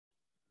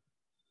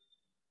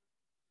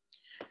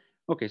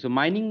Okay, so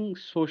mining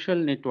social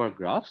network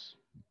graphs.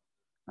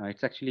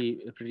 It's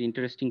actually a pretty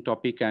interesting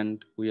topic,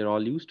 and we are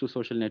all used to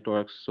social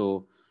networks,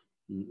 so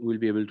we'll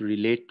be able to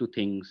relate to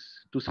things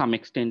to some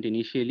extent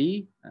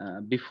initially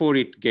before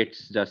it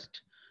gets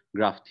just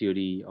graph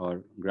theory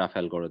or graph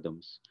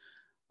algorithms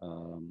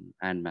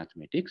and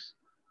mathematics.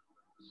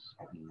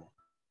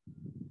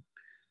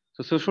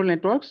 So social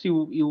networks,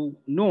 you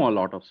know a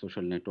lot of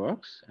social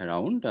networks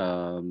around.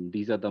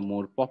 These are the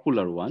more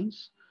popular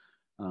ones.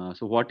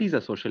 So what is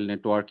a social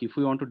network? If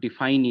we want to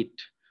define it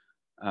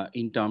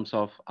in terms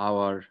of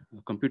our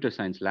computer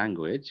science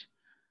language,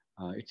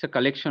 it's a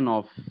collection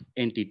of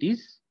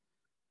entities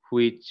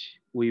which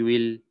we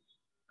will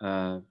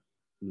uh,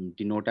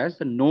 denote as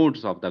the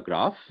nodes of the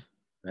graph,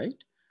 right?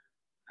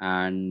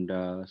 And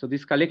so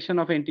this collection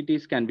of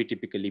entities can be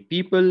typically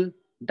people.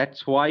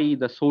 That's why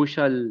the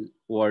social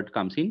word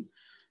comes in,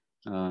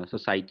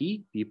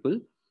 society, people,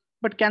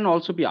 but can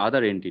also be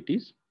other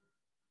entities.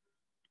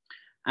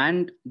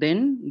 And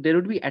then there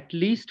would be at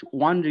least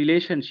one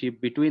relationship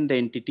between the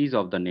entities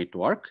of the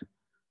network.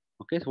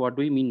 Okay, so what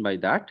do we mean by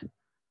that?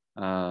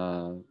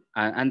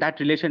 And that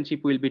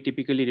relationship will be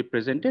typically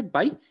represented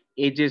by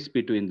edges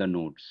between the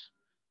nodes.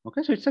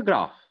 Okay, so it's a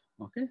graph.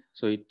 Okay,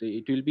 so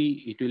it will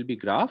be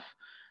graph,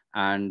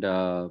 and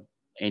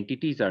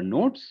entities are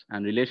nodes,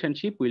 and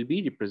relationship will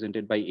be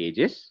represented by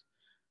edges.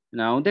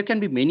 Now there can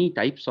be many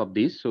types of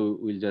this, so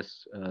we'll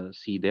just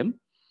see them.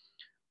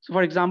 So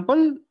for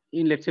example,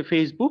 in let's say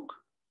Facebook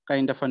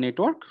kind of a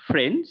network,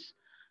 friends,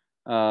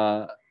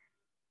 uh,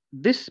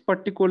 this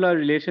particular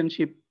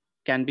relationship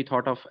can be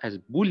thought of as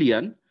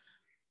Boolean.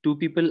 Two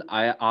people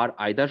are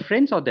either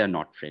friends or they're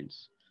not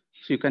friends.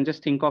 So you can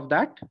just think of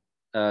that,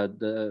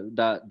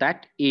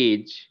 that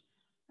age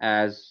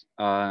as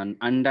an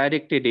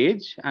undirected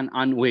age and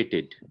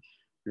unweighted,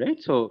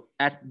 right? So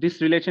at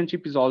this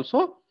relationship is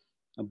also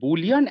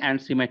Boolean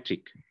and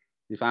symmetric.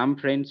 If I'm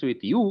friends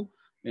with you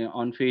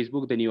on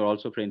Facebook, then you're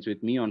also friends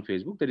with me on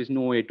Facebook. There is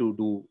no way to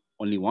do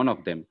only one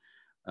of them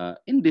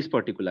in this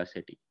particular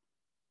setting.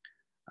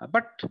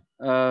 But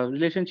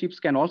relationships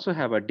can also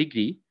have a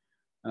degree.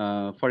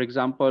 For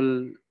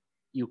example,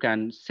 you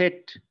can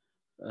set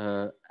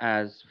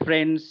as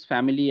friends,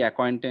 family,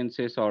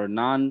 acquaintances, or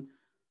none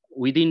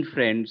within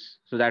friends.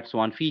 So that's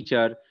one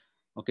feature,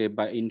 okay,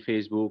 by in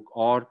Facebook,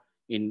 or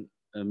in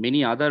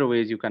many other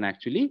ways you can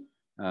actually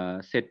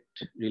set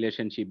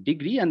relationship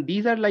degree. And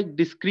these are like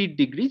discrete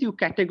degrees you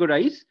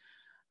categorize.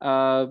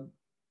 Uh,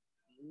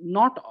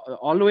 Not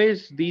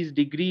always these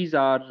degrees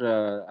are,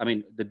 I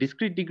mean, the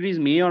discrete degrees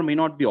may or may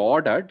not be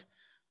ordered.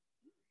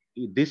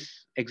 This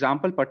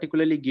example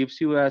particularly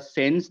gives you a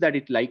sense that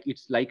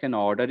it's like an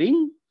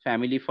ordering,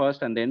 family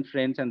first and then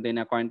friends and then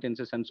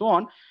acquaintances and so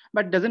on,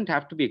 but doesn't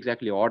have to be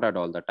exactly ordered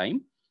all the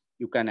time.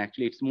 You can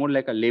actually, it's more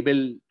like a label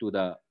to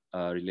the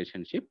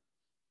relationship,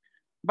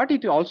 but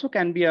it also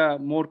can be a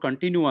more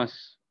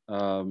continuous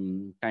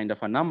kind of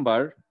a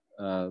number.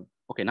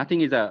 Okay,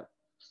 nothing is a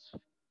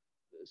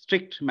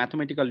strict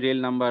mathematical real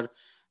number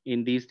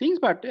in these things,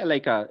 but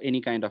like any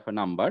kind of a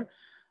number,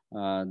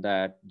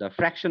 that the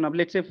fraction of,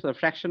 let's say, the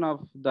fraction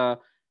of the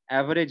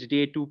average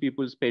day two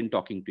people spend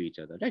talking to each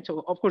other, right?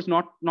 So of course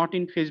not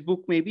in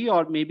Facebook maybe,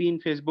 or maybe in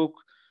Facebook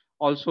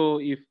also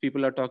if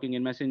people are talking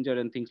in Messenger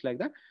and things like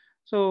that.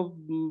 So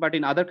but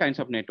in other kinds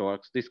of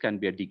networks this can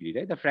be a degree,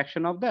 right? The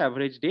fraction of the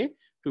average day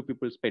two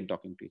people spend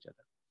talking to each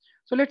other.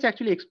 So let's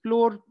actually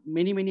explore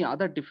many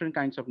other different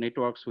kinds of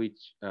networks, which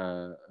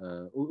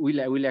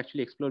we'll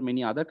actually explore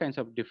many other kinds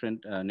of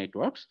different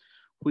networks,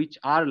 which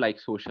are like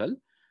social.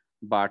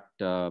 But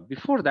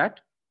before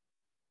that,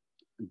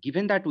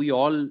 given that we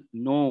all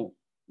know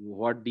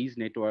what these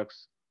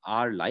networks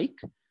are like,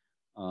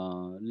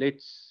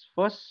 let's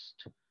first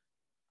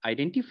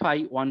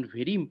identify one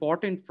very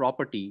important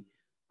property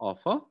of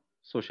a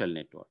social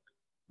network.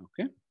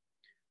 Okay,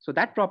 so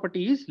that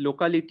property is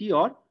locality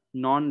or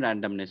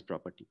non-randomness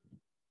property.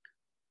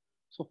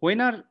 So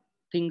when are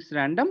things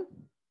random,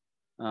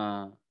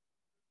 uh,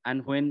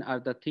 and when are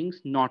the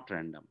things not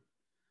random?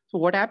 So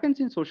what happens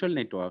in social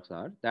networks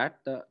are that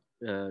the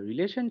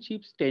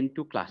relationships tend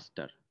to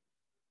cluster.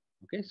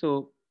 Okay,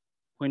 so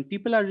when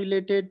people are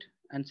related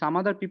and some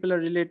other people are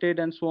related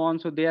and so on,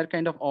 so they are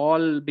kind of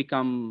all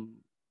become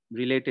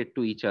related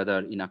to each other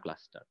in a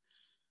cluster.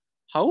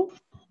 How?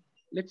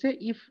 Let's say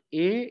if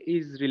A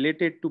is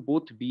related to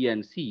both B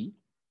and C,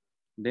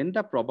 then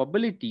the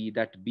probability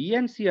that B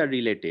and C are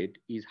related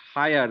is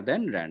higher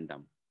than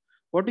random.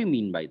 What do you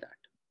mean by that?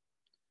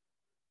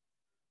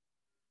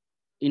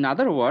 In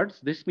other words,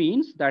 this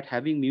means that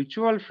having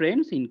mutual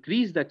friends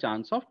increase the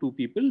chance of two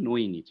people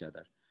knowing each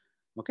other.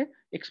 Okay,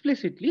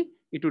 explicitly,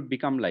 it would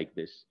become like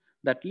this,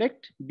 that let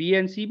B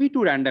and C be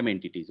two random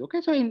entities.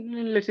 Okay, so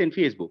let's say in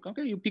Facebook,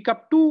 okay, you pick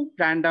up two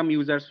random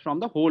users from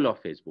the whole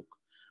of Facebook.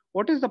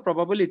 What is the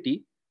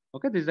probability?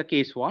 Okay, this is the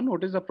case one.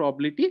 What is the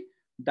probability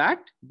that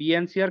B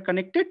and C are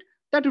connected?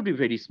 That would be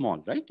very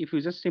small, right? If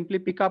you just simply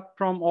pick up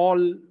from all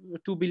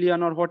 2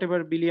 billion or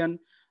whatever billion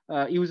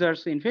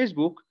users in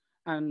Facebook,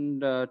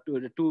 and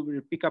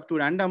to pick up two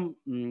random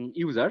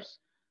users,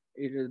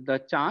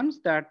 the chance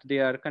that they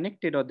are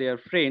connected or they are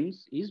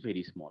friends is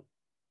very small.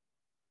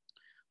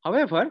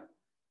 However,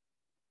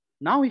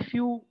 now if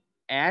you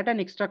add an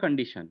extra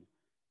condition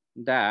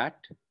that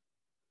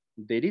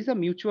there is a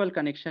mutual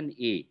connection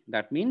A,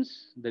 that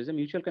means there is a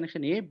mutual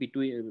connection A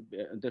between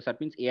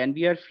that means A and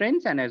B are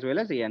friends, and as well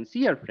as A and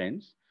C are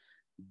friends,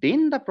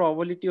 then the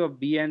probability of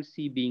B and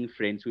C being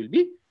friends will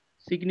be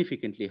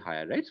significantly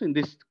higher, right? So in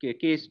this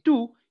case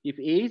too, if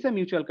A is a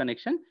mutual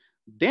connection,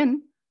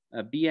 then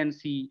B and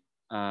C,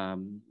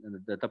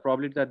 the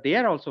probability that they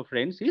are also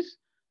friends is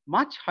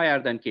much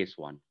higher than case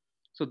one.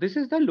 So this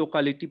is the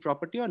locality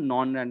property or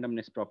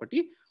non-randomness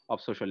property of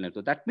social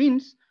network. That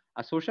means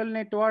a social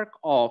network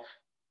of,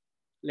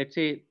 let's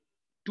say,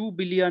 2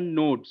 billion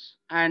nodes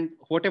and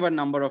whatever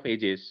number of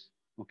edges,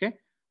 okay?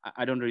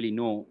 I don't really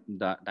know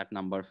that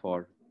number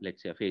for,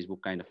 let's say, a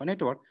Facebook kind of a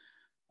network,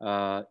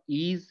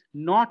 is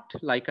not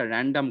like a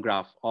random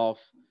graph of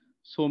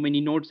so many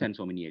nodes and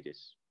so many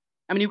edges.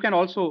 I mean, you can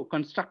also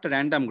construct a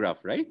random graph,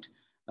 right?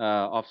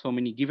 Of so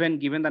many, given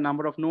the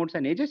number of nodes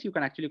and edges, you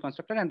can actually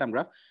construct a random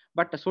graph,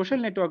 but a social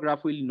network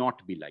graph will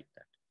not be like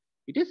that.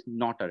 It is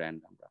not a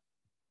random graph.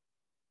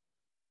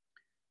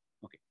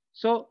 Okay,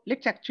 so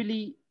let's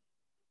actually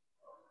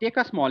take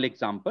a small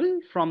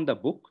example from the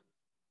book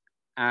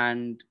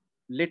and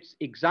let's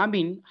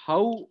examine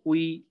how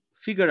we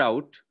figure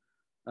out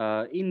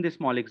in this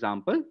small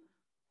example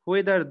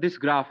whether this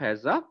graph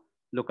has a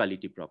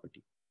locality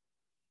property,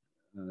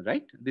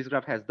 right? This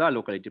graph has the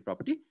locality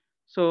property.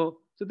 So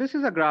this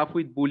is a graph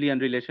with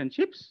Boolean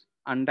relationships,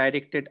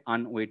 undirected,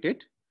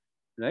 unweighted,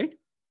 right?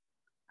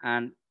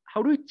 And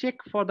how do we check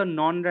for the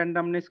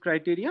non-randomness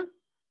criteria?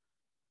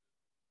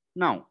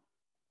 Now,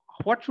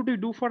 what should we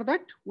do for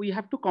that? We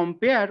have to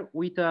compare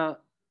with a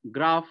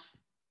graph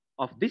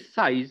of this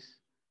size,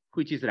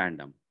 which is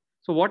random.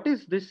 So what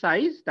is this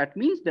size? That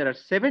means there are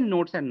 7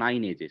 nodes and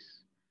 9 edges.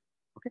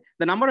 Okay,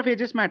 the number of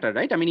edges matter,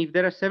 right? I mean, if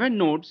there are 7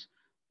 nodes,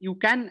 you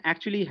can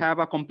actually have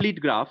a complete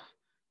graph,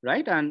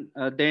 right? And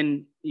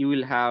then you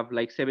will have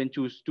like 7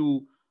 choose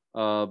 2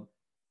 for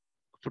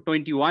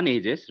 21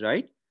 edges,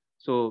 right?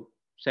 So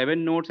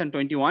 7 nodes and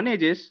 21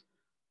 edges.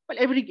 Well,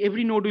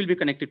 every node will be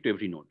connected to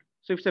every node.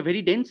 So if it's a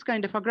very dense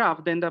kind of a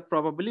graph, then the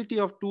probability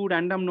of 2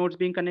 random nodes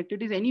being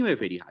connected is anyway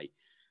very high,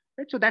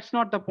 right? So that's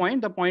not the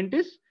point. The point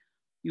is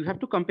you have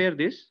to compare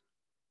this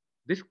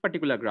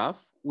particular graph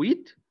with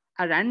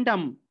a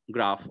random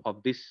graph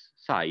of this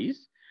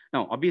size.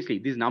 Now, obviously,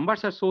 these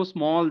numbers are so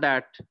small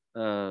that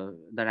the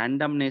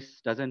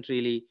randomness doesn't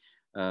really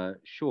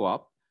show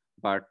up.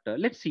 But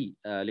let's see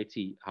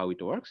how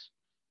it works.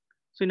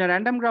 So in a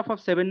random graph of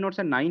 7 nodes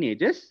and 9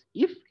 edges,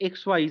 if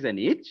xy is an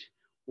edge,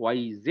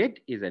 yz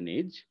is an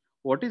edge,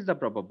 what is the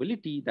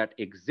probability that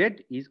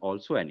xz is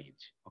also an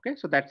edge? Okay,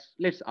 so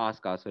let's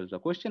ask ourselves a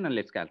question and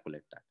let's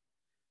calculate that.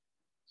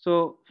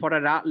 So for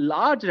a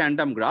large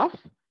random graph,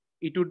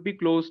 it would be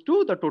close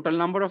to the total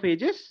number of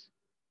edges,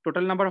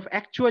 total number of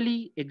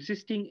actually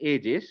existing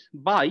edges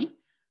by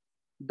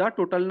the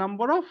total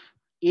number of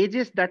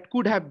edges that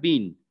could have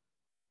been.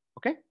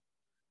 Okay,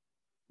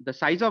 the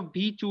size of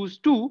V choose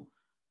 2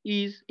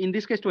 is in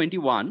this case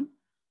 21.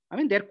 I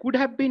mean, there could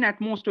have been at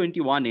most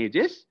 21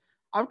 edges,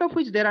 out of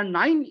which there are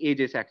 9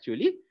 edges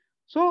actually.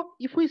 So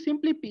if we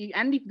simply pick,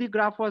 and if the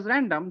graph was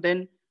random,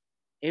 then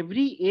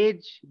every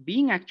edge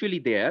being actually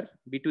there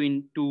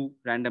between 2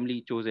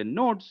 randomly chosen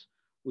nodes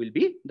will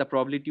be, the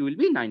probability will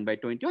be 9 by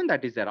 21,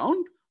 that is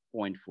around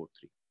 0.43.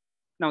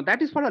 Now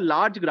that is for a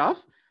large graph.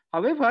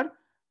 However,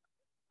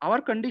 our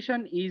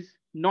condition is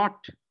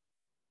not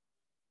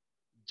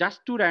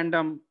just 2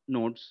 random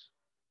nodes.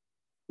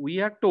 We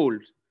are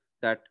told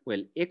that,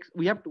 well,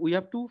 we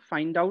have to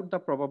find out the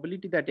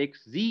probability that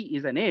xz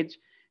is an edge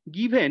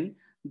given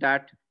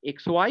that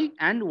xy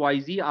and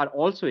yz are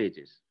also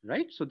edges,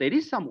 right? So there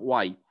is some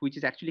y which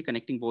is actually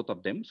connecting both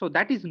of them. So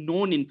that is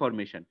known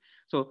information.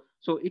 So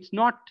it's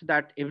not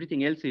that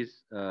everything else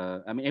is,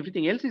 I mean,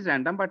 everything else is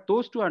random, but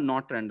those two are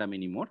not random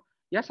anymore.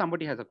 Yeah,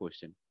 somebody has a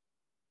question.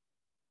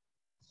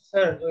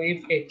 Sir,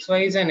 if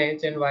xy is an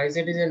edge and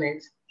yz is an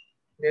edge,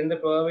 then the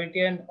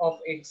probability of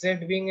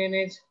xz being an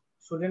edge,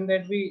 shouldn't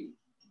that be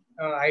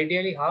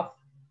ideally half?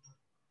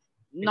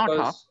 Not half,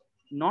 Because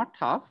not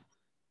half.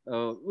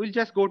 We'll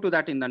just go to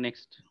that in the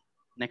next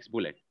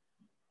bullet.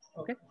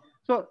 Okay.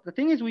 So the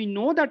thing is, we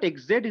know that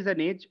xz is an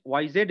edge,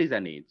 yz is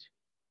an edge,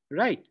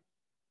 right?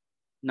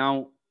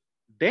 Now,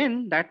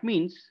 then that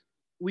means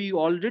we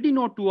already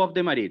know 2 of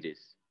them are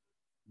edges.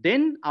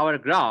 Then our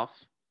graph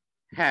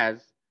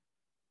has,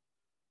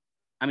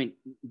 I mean,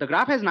 the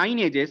graph has 9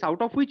 edges,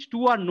 out of which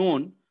 2 are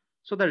known.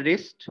 So the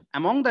rest,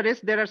 among the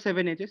rest, there are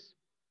 7 edges,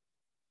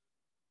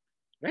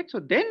 right? So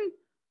then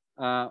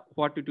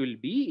what it will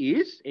be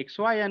is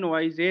xy and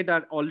yz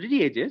are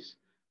already edges.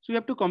 So you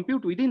have to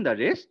compute within the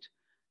rest,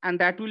 and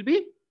that will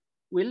be,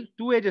 well,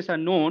 2 edges are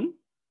known.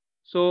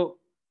 So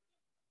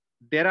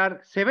there are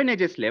 7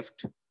 edges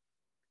left.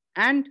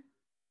 And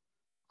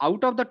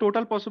out of the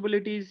total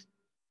possibilities,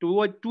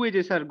 two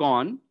edges are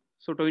gone.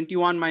 So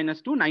 21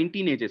 minus 2,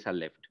 19 edges are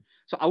left.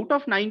 So out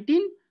of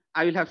 19,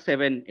 I will have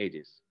 7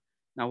 edges.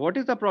 Now, what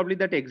is the probability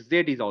that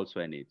XZ is also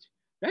an edge,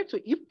 right? So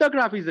if the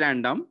graph is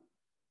random,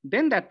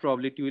 then that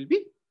probability will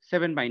be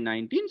 7 by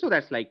 19. So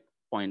that's like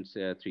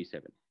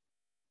 0.37.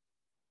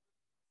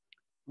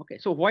 Okay,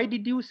 so why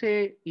did you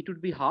say it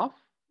would be half?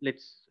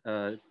 Let's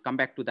come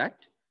back to that.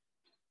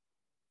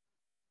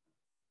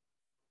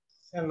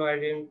 Sir, no, I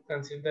didn't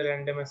consider the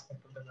random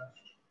aspect of the graph.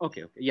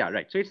 Okay, yeah,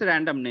 right. So it's a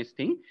randomness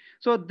thing.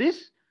 So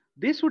this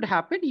would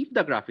happen if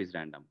the graph is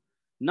random.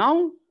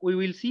 Now we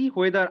will see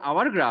whether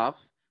our graph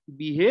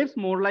behaves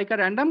more like a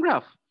random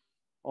graph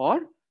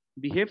or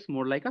behaves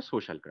more like a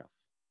social graph,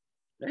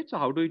 right? So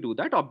how do we do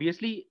that?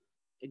 Obviously,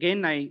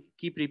 again, I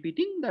keep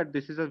repeating that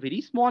this is a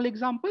very small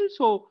example.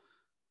 So,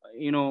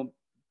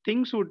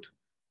 things would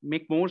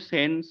make more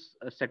sense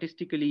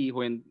statistically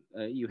when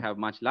you have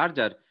much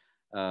larger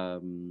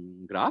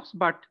graphs.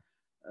 But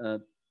uh,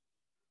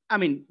 I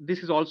mean, this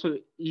is also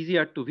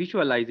easier to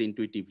visualize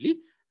intuitively.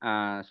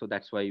 So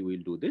that's why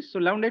we'll do this. So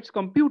now let's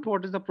compute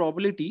what is the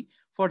probability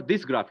for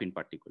this graph in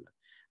particular.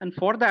 And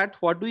for that,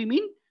 what do we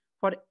mean?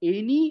 For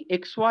any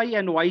xy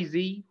and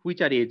yz which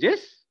are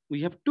edges,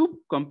 we have to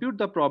compute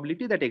the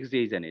probability that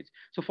xj is an edge.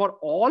 So for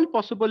all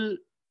possible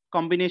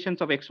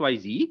combinations of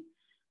xyz,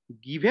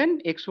 given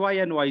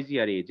xy and yz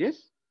are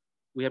edges,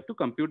 we have to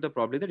compute the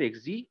probability that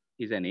xz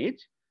is an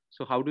edge.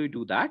 So how do we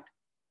do that?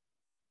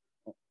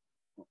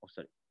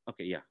 Sorry.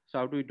 Okay, yeah. So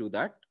how do we do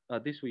that?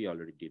 This we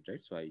already did,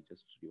 right? So I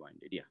just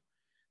rewinded. Yeah.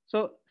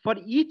 So for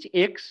each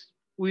x,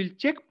 we'll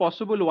check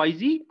possible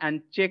yz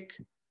and check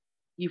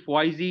if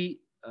yz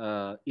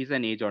is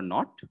an edge or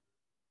not.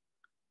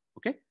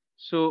 Okay.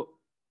 So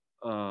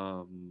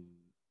um,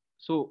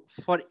 so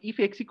for if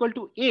x equal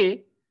to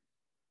a,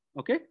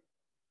 okay,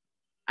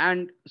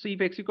 and so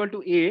if x equal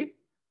to a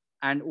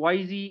and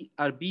yz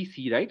are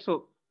bc, right?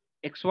 So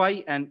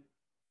xy and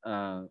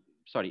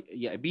sorry,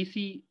 yeah,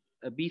 bc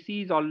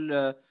is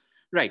all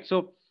right.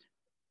 So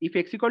if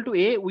x equal to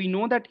a, we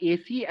know that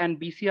AC and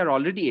BC are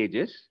already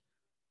edges.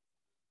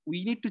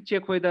 We need to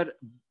check whether,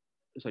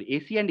 sorry,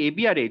 AC and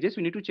AB are edges.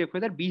 We need to check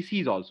whether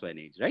BC is also an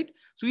edge, right?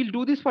 So we'll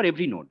do this for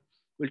every node.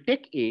 We'll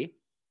take A.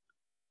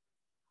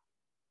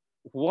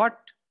 What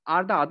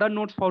are the other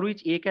nodes for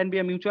which A can be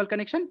a mutual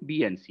connection?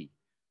 B and C,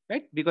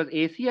 right? Because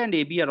AC and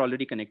AB are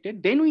already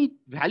connected. Then we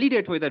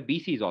validate whether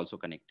BC is also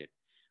connected.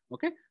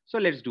 Okay, so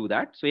let's do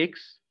that. So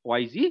X,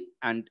 Y, Z,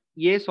 and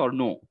yes or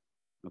no.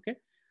 Okay,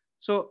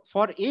 so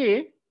for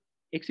A,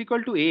 X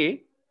equal to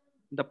A,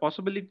 the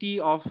possibility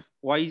of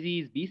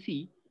YZ is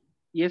BC,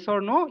 yes or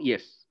no?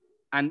 Yes.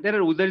 And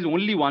there is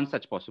only one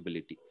such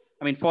possibility.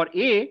 I mean, for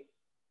A,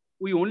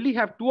 we only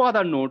have two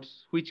other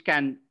nodes which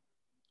can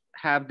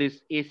have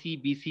this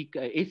AC-BC,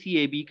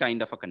 AC-AB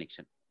kind of a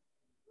connection.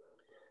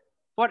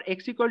 For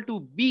X equal to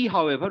B,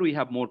 however, we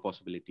have more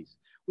possibilities.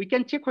 We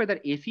can check whether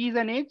AC is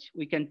an edge.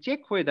 We can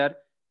check whether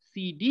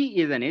CD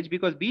is an edge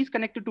because B is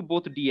connected to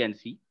both D and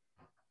C.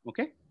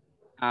 Okay.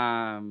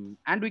 And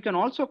we can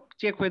also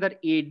check whether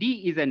AD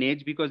is an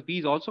edge because B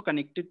is also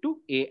connected to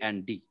A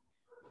and D,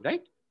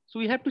 right? So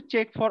we have to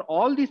check for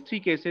all these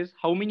three cases,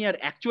 how many are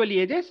actually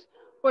edges?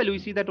 Well, we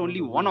see that only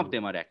one of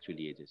them are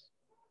actually edges,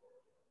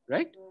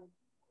 right?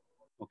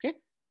 Okay,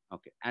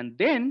 okay. And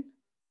then,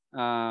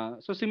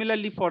 so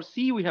similarly for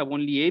C, we have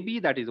only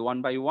AB, that is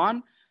 1 by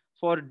 1.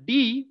 For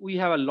D, we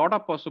have a lot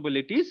of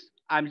possibilities.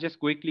 I'm just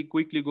quickly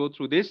go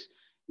through this.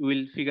 You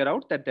will figure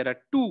out that there are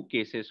two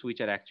cases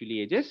which are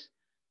actually edges.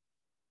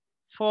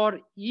 For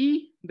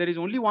E, there is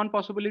only one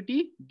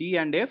possibility, D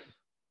and F.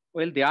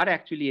 Well, they are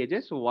actually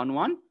edges, so 1,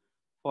 1.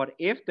 For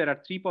F, there are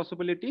three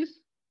possibilities,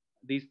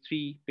 these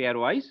three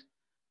pairwise.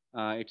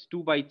 It's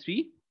 2 by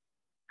 3.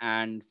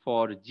 And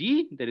for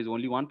G, there is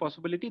only one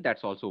possibility,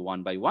 that's also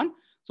 1 by 1.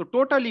 So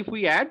total, if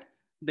we add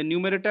the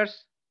numerators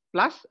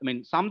plus, I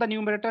mean, sum the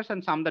numerators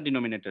and sum the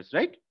denominators,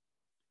 right?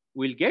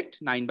 We'll get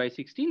 9 by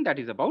 16, that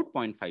is about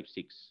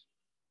 0.56.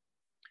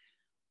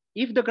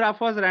 If the graph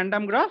was a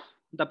random graph,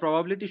 the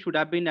probability should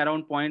have been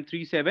around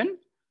 0.37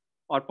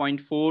 or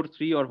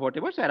 0.43 or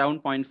whatever, so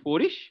around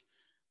 0.4-ish.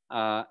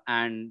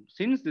 And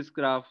since this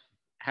graph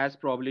has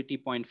probability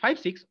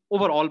 0.56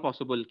 over all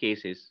possible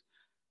cases,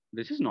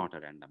 this is not a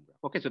random graph.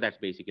 Okay, so that's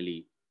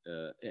basically,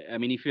 I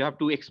mean, if you have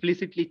to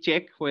explicitly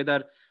check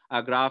whether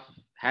a graph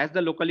has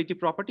the locality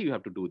property, you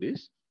have to do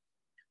this.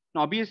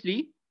 Now,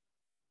 obviously,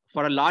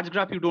 for a large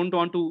graph, you don't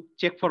want to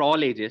check for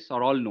all edges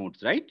or all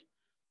nodes, right?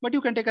 But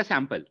you can take a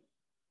sample.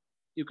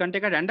 You can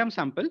take a random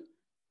sample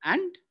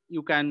and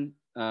you can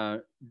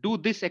do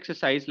this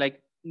exercise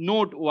like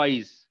node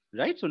wise,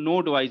 right? So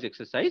node wise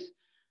exercise,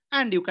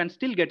 and you can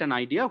still get an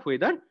idea of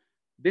whether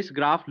this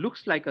graph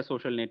looks like a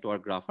social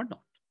network graph or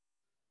not.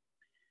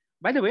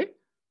 By the way,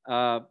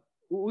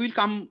 we'll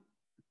come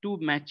to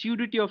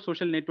maturity of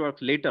social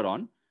networks later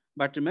on,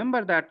 but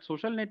remember that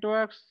social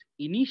networks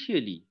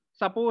initially,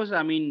 suppose,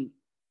 I mean,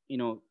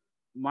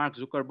 Mark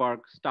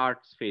Zuckerberg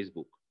starts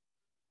Facebook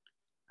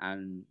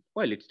and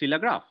well, it's still a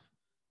graph,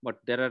 but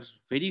there are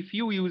very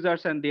few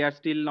users and they are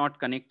still not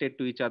connected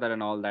to each other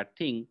and all that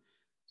thing.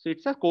 So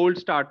it's a cold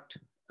start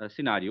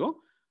scenario.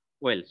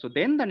 Well, so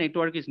then the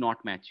network is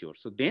not mature.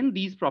 So then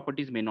these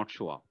properties may not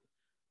show up.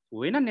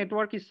 When a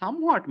network is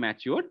somewhat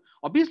mature,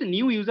 obviously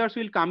new users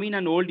will come in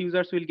and old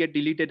users will get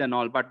deleted and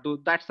all, but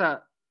that's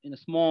a in a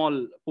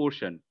small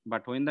portion.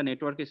 But when the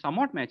network is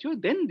somewhat mature,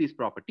 then this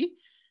property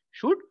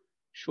should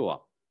show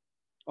up.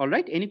 All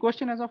right, any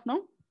question as of now?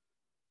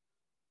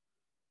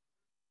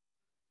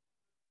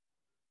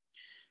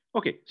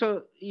 Okay,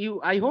 so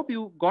I hope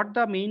you got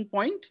the main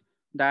point,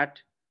 that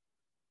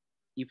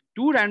if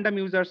two random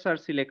users are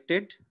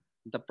selected,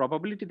 the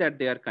probability that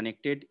they are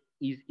connected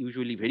is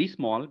usually very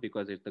small,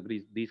 because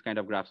these kind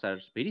of graphs are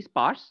very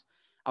sparse.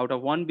 Out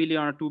of 1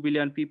 billion or 2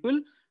 billion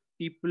people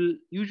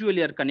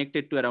usually are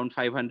connected to around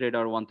 500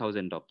 or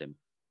 1000 of them,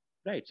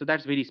 right? So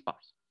that's very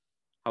sparse.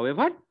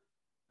 However,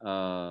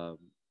 uh,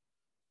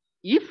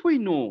 if we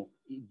know,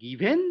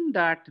 given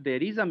that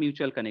there is a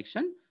mutual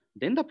connection,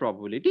 then the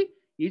probability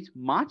is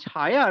much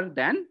higher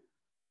than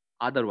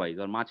otherwise,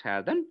 or much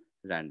higher than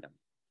random.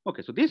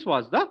 Okay, so this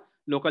was the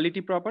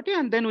locality property,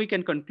 and then we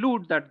can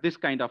conclude that this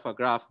kind of a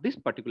graph, this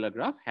particular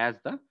graph, has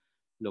the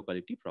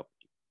locality property.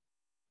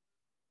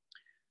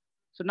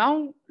 So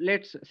now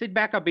let's sit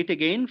back a bit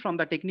again from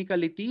the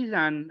technicalities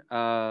and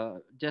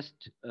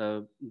just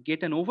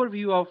get an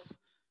overview of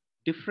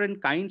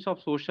different kinds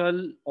of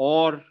social,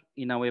 or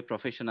in a way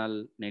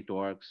professional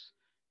networks.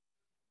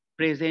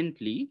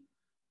 Presently,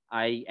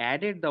 I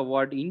added the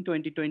word in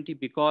 2020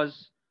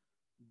 because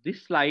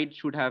this slide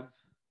should have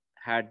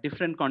had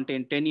different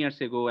content 10 years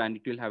ago, and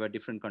it will have a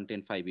different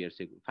content 5 years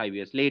ago, 5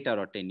 years later,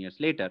 or 10 years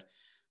later.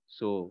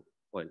 So,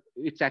 well,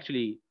 it's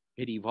actually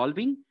very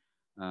evolving.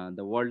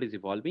 The world is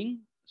evolving.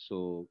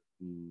 So,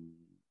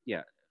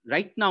 yeah,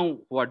 right now,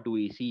 what do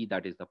we see?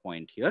 That is the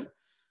point here.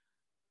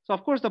 So,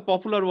 of course, the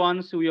popular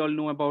ones, we all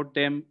know about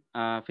them: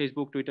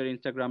 Facebook, Twitter,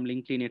 Instagram,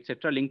 LinkedIn,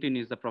 etc. LinkedIn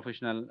is the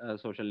professional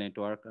social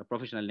network,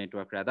 professional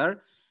network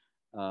rather.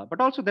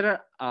 But also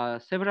there are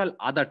several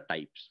other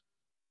types.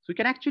 So we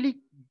can actually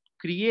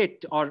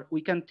create, or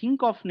we can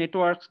think of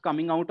networks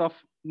coming out of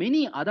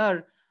many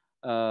other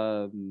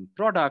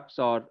products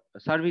or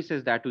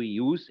services that we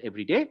use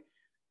every day.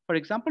 For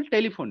example,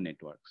 telephone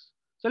networks.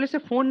 So let's say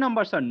phone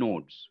numbers are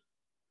nodes.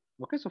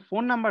 Okay, so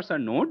phone numbers are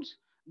nodes.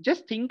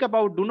 Just think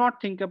about, do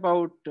not think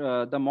about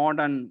the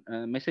modern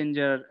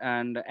messenger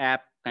and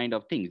app kind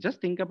of things. Just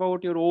think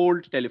about your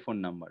old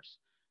telephone numbers.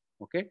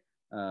 Okay,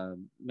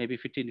 maybe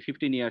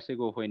 15 years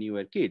ago when you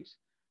were kids,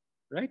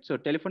 right? So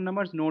telephone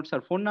numbers, nodes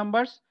are phone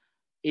numbers.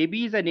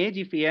 AB is an age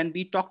if A and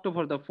B talked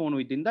over the phone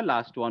within the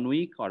last 1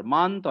 week or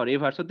month or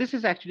ever. So this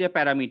is actually a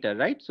parameter,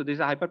 right? So this is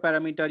a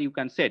hyperparameter you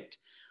can set.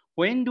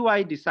 When do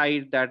I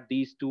decide that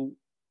these two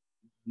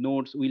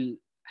nodes will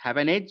have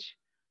an edge,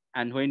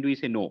 and when do we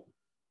say no,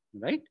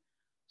 right?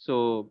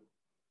 So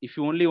if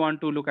you only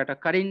want to look at a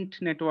current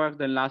network,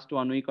 then last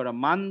 1 week or a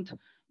month,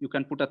 you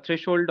can put a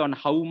threshold on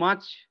how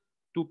much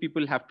two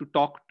people have to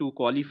talk to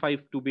qualify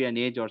to be an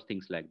edge, or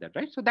things like that,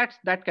 right? So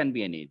that can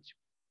be an edge.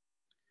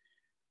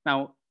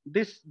 Now,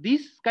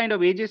 these kind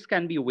of edges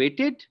can be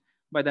weighted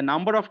by the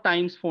number of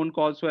times phone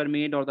calls were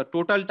made, or the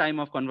total time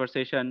of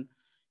conversation.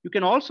 You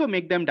can also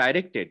make them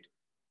directed,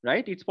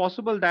 right? It's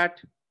possible that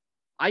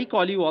I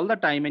call you all the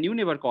time and you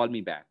never call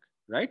me back,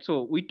 right?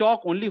 So we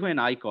talk only when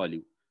I call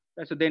you.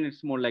 Right? So then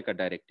it's more like a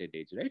directed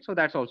edge, right? So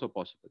that's also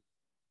possible.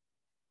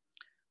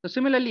 So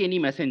similarly, any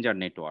messenger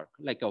network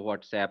like a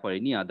WhatsApp or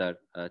any other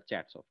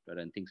chat software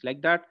and things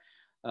like that,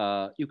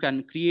 you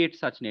can create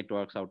such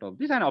networks out of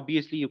this. And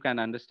obviously, you can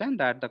understand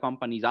that the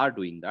companies are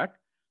doing that.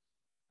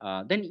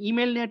 Then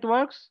email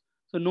networks.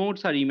 So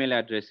nodes are email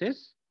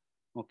addresses.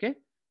 Okay.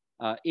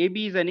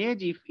 AB is an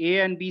edge. If A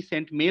and B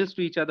sent mails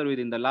to each other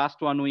within the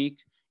last 1 week,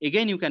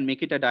 again, you can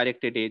make it a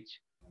directed edge,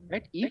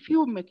 right? If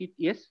you make it,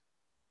 yes.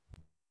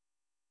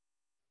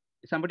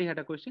 Somebody had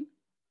a question?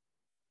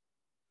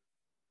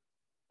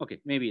 Okay,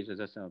 maybe it was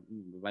just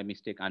by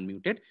mistake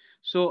unmuted.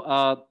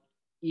 So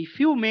if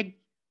you make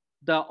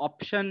the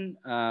option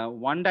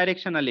one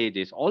directional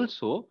edges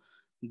also,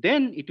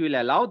 then it will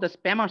allow the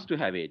spammers to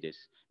have edges,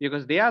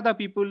 because they are the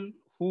people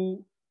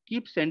who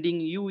keep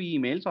sending you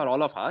emails, or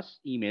all of us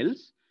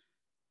emails,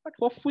 but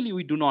hopefully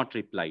we do not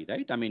reply,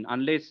 right? I mean,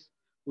 unless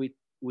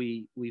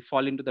we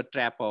fall into the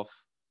trap of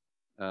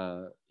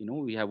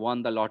we have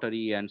won the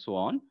lottery and so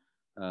on.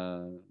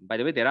 By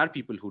the way, there are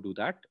people who do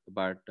that,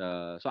 but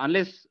so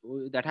unless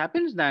that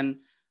happens, then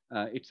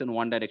it's in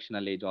one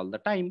directional age all the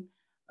time.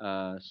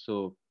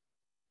 So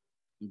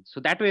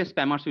that way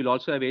spammers will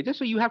also have edges.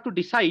 So you have to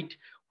decide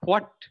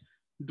what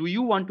do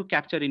you want to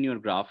capture in your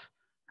graph,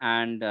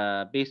 and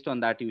based on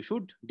that you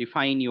should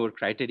define your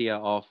criteria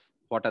of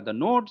what are the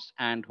nodes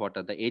and what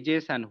are the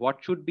edges, and what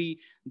should be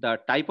the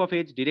type of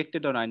edge,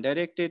 directed or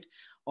undirected,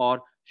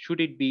 or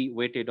should it be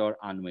weighted or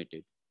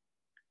unweighted.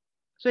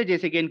 So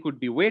edges again could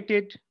be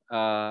weighted,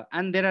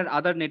 and there are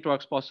other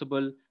networks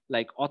possible,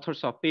 like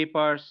authors of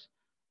papers.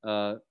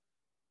 uh,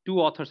 Two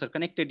authors are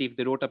connected if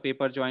they wrote a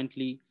paper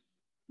jointly,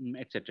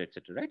 etc.,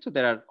 etc. Right? So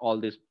there are all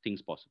these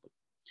things possible.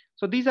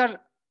 So these are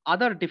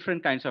other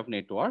different kinds of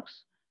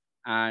networks,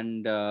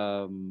 and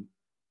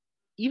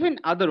even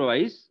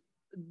otherwise,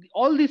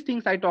 all these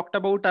things I talked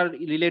about are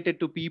related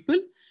to people,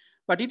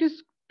 but it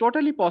is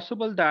totally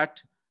possible that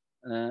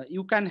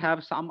you can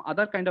have some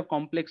other kind of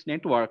complex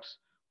networks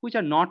which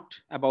are not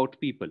about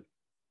people.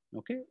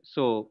 Okay,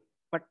 so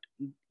but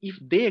if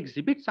they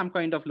exhibit some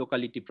kind of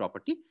locality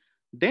property,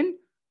 then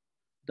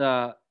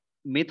the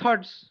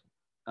methods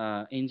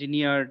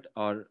engineered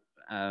or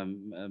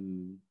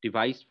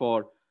devised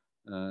for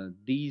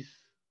these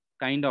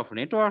kind of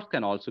networks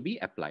can also be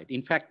applied.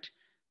 In fact,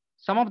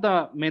 some of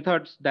the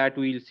methods that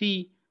we'll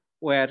see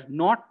were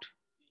not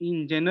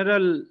in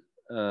general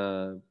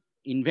uh,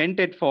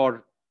 invented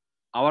for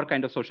our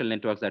kind of social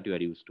networks that we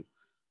are used to.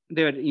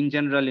 They were in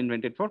general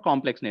invented for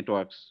complex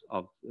networks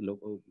of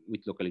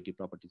with locality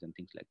properties and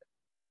things like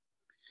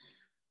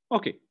that.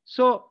 Okay,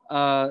 so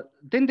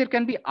then there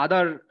can be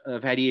other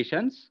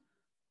variations.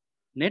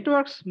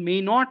 Networks may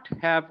not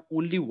have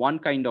only one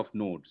kind of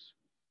nodes.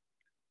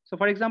 So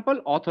for example,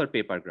 author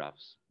paper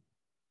graphs.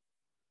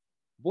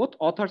 Both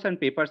authors and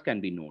papers can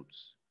be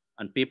nodes.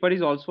 And paper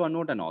is also a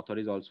node and author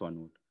is also a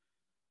node.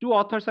 Two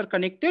authors are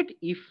connected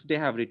if they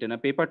have written a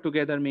paper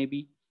together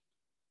maybe.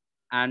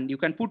 And you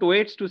can put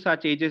weights to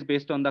such ages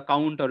based on the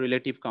count or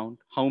relative count.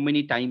 How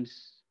many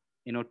times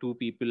two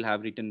people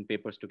have written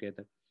papers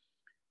together.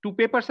 Two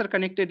papers are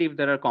connected if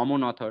there are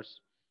common authors.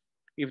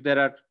 If there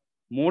are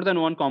more than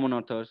one common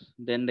authors,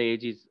 then the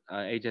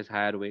age has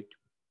higher weight.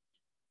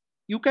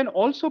 You can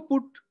also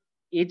put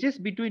ages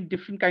between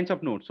different kinds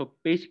of nodes. So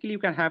basically, you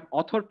can have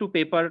author to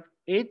paper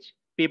age,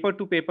 paper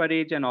to paper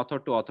age, and author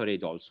to author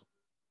age also.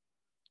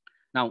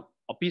 Now,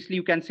 obviously,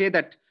 you can say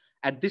that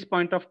at this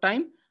point of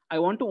time, I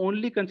want to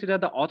only consider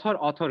the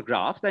author-author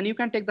graph. Then you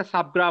can take the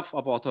subgraph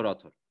of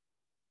author-author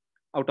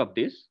out of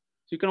this.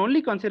 So you can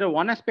only consider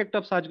one aspect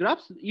of such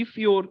graphs if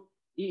your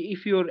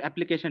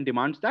application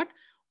demands that,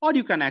 or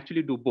you can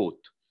actually do both.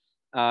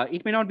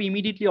 It may not be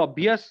immediately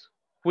obvious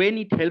when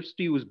it helps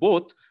to use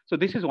both. So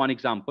this is one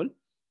example.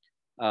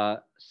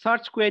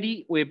 Search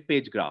query web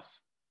page graph.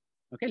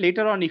 Okay,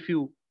 later on, if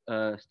you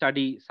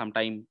study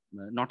sometime,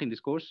 not in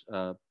this course,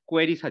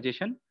 query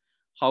suggestion,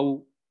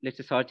 how let's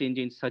say search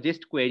engines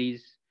suggest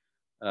queries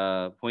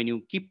when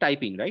you keep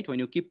typing, right? When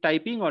you keep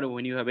typing or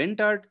when you have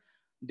entered,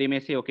 they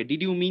may say, okay,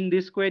 did you mean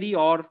this query?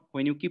 Or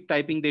when you keep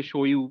typing, they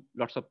show you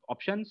lots of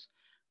options,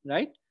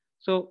 right?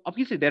 So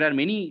obviously there are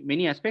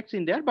many aspects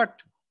in there, but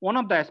one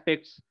of the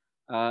aspects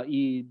can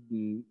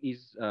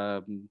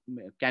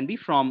be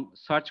from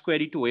search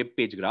query to web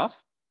page graph.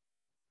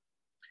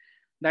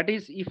 That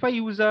is, if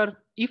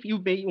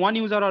one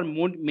user or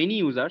many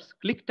users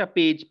clicked a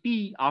page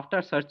P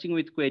after searching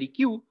with query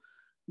Q,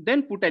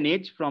 then put an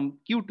edge from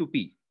Q to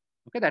P.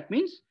 Okay, that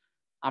means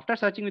after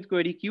searching with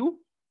query Q,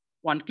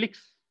 one clicks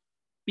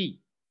P.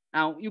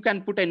 Now you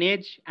can put an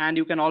edge and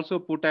you can also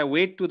put a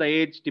weight to the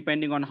edge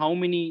depending on how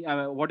many,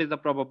 what is the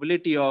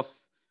probability of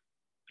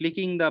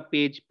clicking the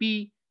page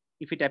P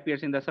if it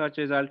appears in the search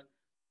result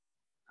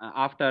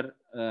after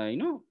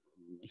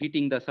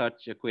hitting the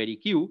search query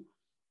Q.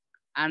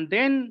 And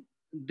then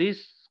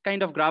this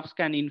kind of graphs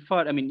can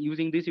infer, I mean,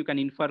 using this, you can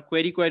infer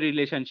query-query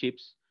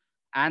relationships,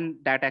 and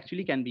that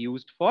actually can be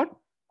used for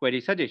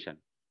query suggestion.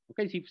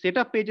 Okay, so if set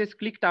of pages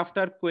clicked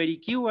after query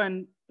Q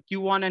and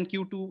Q1 and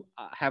Q2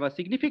 have a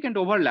significant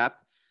overlap,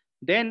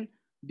 then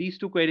these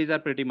two queries are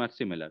pretty much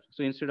similar.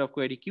 So instead of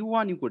query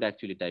Q1, you could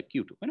actually type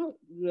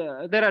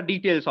Q2. There are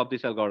details of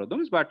these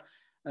algorithms, but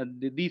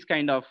these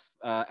kind of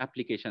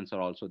applications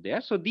are also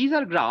there. So these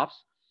are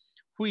graphs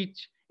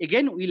which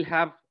again will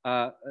have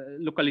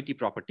locality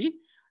property,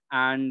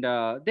 and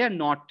they are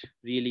not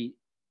really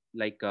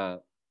like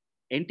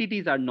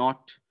entities are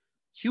not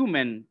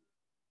human,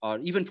 or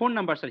even phone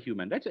numbers are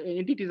human, right? So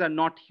entities are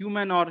not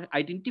human or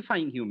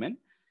identifying human,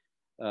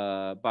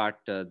 but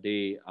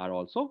they are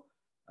also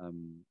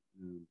um,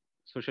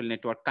 social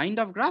network kind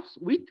of graphs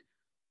with,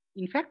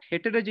 in fact,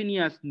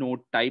 heterogeneous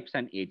node types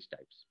and edge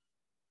types.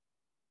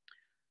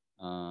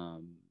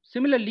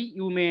 Similarly,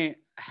 you may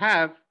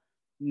have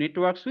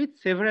networks with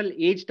several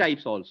edge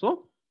types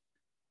also.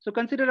 So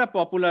consider a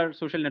popular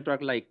social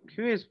network like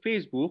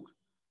Facebook.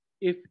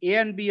 If A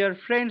and B are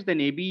friends,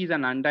 then AB is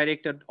an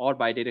undirected or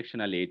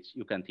bidirectional edge.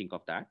 You can think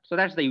of that. So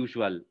that's the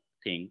usual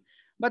thing.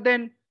 But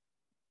then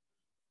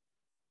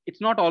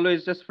it's not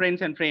always just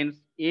friends and friends.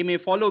 A may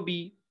follow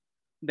B,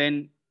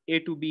 then A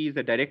to B is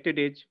a directed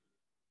edge.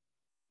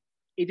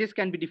 Edges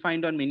can be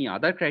defined on many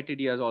other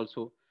criteria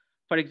also.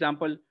 For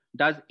example,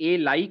 does A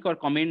like or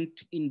comment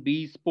in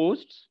B's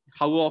posts?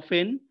 How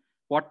often?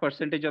 What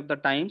percentage of the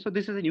time? So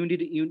this is a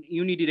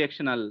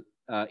unidirectional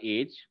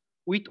edge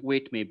with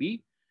weight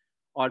maybe.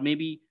 Or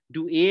maybe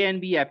do A and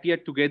B appear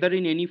together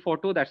in any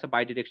photo? That's a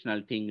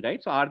bidirectional thing,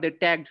 right? So are they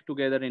tagged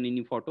together in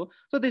any photo?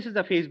 So this is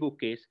a Facebook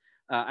case.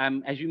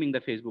 I'm assuming the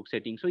Facebook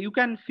setting. So you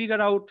can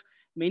figure out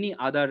many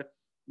other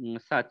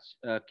such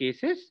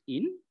cases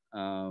in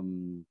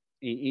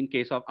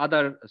case of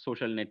other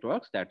social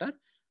networks that are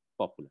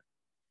popular.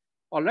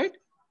 All right.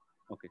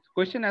 Okay. So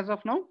question as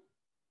of now.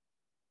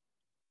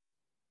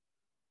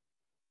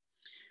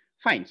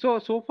 Fine.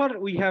 So far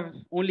we have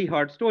only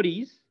heard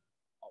stories,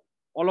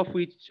 all of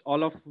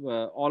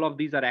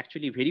these are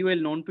actually very well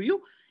known to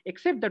you,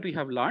 except that we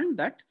have learned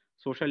that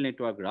social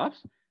network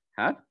graphs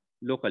have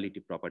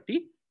locality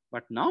property.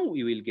 But now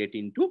we will get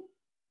into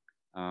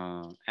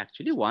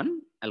actually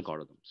one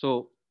algorithm.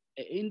 So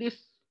in this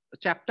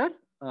chapter,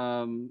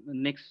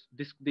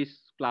 this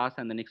class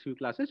and the next few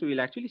classes, we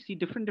will actually see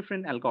different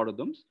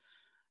algorithms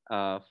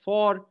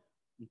for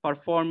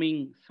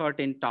performing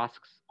certain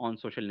tasks on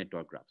social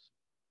network graphs.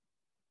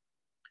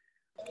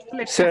 So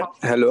let's say Sir, how.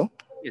 hello.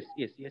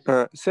 Yes.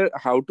 Sir,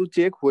 how to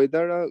check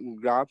whether a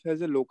graph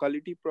has a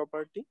locality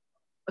property?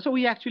 So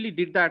we actually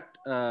did that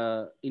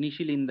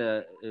initially in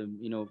the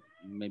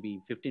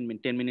maybe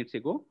 10 minutes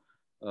ago.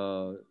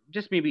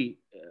 Just maybe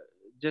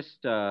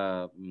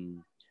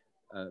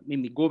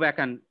maybe go back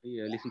and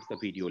listen to the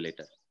video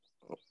later.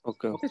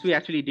 Okay. Okay, so we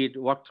actually did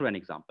walk through an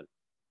example.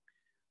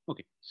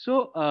 Okay,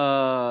 so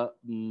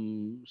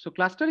so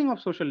clustering of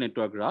social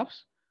network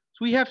graphs.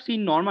 So we have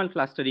seen normal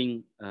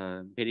clustering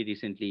very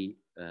recently.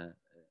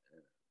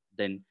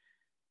 Then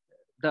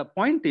the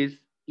point is,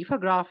 if a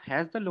graph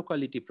has the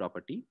locality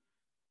property,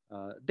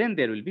 then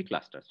there will be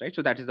clusters, right?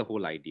 So that is the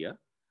whole idea.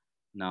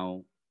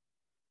 Now,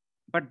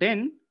 but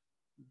then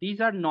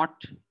these are not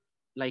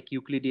like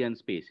Euclidean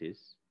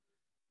spaces,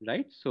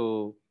 right?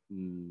 So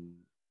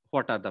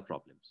what are the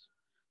problems?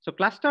 So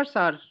clusters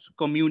are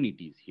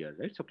communities here,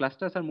 right? So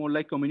clusters are more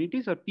like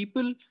communities or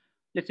people,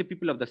 let's say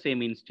people of the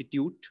same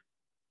institute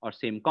or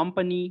same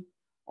company,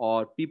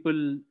 or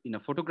people in a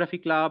photography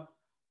club,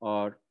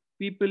 or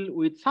people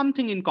with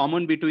something in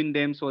common between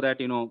them, so that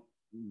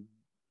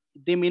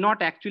they may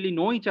not actually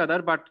know each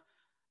other, but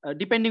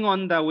depending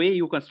on the way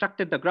you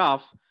constructed the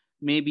graph,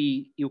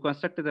 maybe you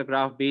constructed the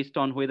graph based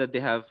on whether they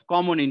have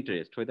common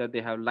interest, whether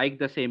they have liked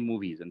the same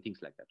movies and things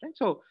like that, right?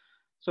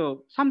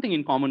 So something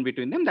in common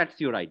between them, that's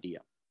your idea.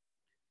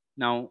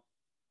 Now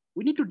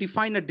we need to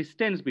define a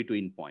distance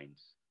between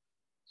points.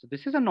 So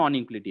this is a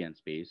non-Euclidean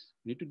space.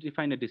 We need to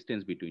define a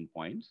distance between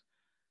points.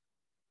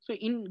 So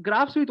in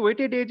graphs with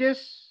weighted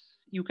edges,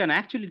 you can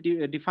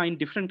actually define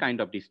different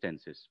kind of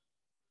distances.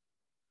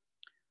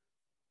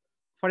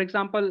 For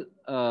example,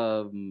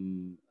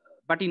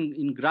 but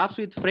in graphs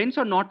with friends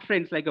or not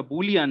friends, like a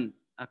Boolean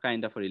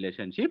kind of a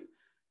relationship,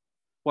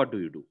 what do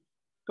you do?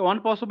 So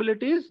one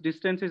possibility is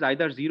distance is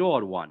either 0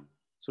 or 1.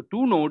 So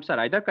two nodes are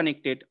either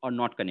connected or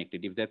not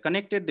connected. If they're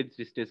connected, the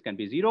distance can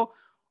be 0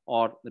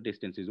 or the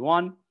distance is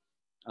 1.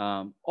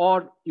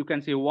 Or you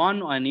can say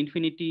 1 and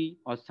infinity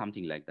or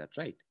something like that,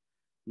 right?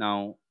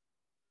 Now,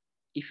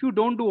 if you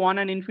don't do 1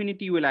 and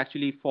infinity, you will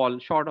actually fall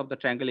short of the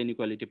triangle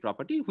inequality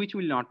property, which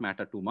will not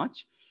matter too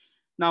much.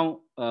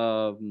 Now,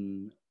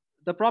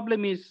 the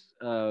problem is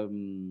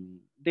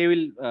they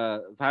will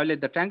violate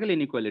the triangle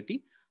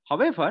inequality.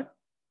 However,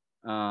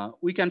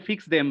 we can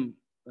fix them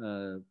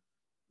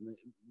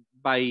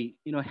by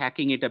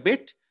hacking it a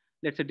bit.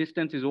 Let's say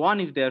distance is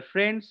 1 if they're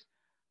friends,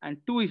 and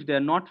 2 if they're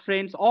not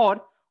friends,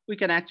 or we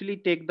can actually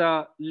take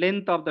the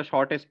length of the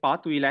shortest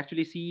path. We'll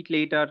actually see it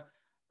later.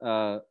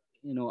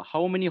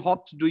 How many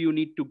hops do you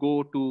need to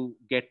go to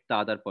get the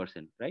other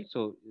person, right?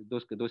 So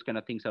those kind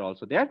of things are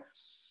also there.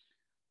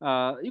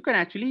 You can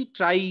actually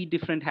try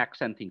different hacks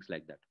and things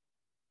like that.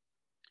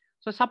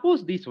 So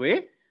suppose this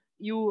way,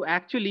 you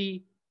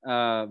actually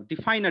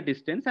define a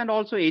distance, and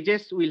also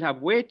edges will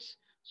have weights.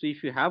 So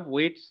if you have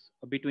weights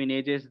between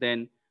edges,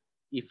 then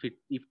if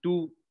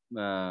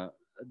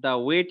the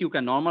weight you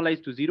can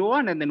normalize to 0,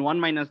 1, and then 1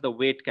 minus the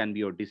weight can be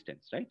your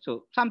distance, right?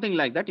 So something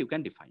like that you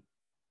can define.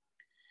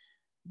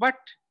 But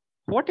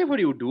whatever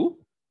you do,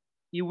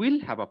 you will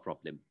have a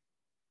problem.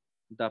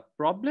 The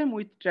problem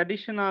with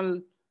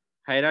traditional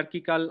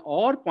hierarchical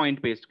or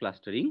point-based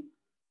clustering,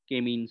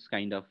 k-means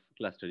kind of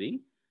clustering,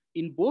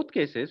 in both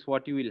cases,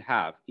 what you will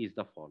have is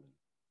the following.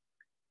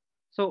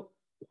 So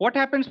what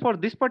happens for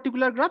this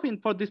particular graph?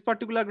 For this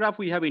particular graph,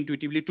 we have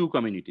intuitively two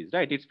communities,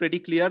 right? It's pretty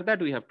clear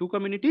that we have two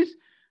communities,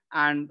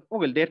 and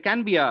well, there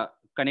can be a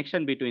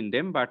connection between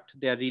them, but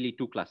they are really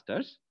two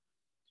clusters.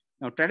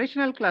 Now,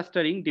 traditional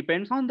clustering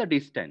depends on the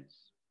distance.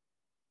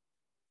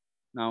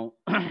 Now,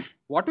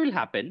 what will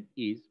happen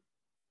is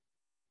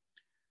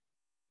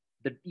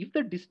that if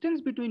the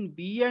distance between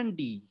B and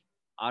D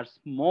are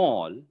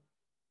small,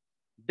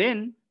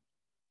 then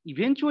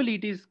eventually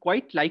it is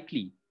quite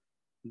likely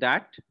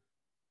that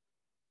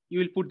you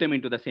will put them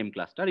into the same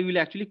cluster. You will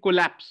actually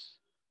collapse.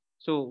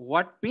 So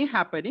what may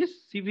happen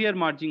is severe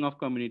merging of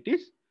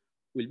communities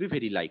will be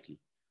very likely.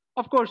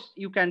 Of course,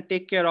 you can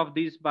take care of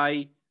this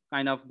by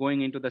kind of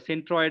going into the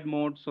centroid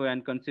mode. So,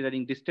 and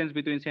considering distance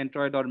between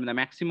centroid or the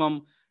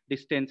maximum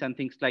distance and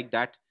things like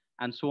that,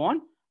 and so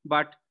on.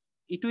 But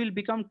it will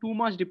become too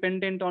much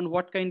dependent on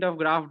what kind of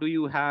graph do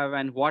you have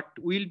and what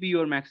will be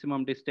your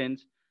maximum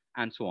distance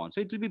and so on.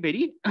 So it will be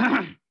very,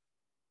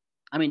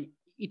 I mean,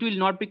 it will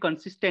not be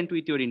consistent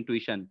with your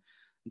intuition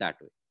that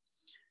way.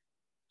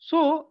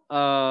 So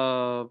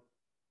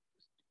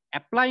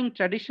applying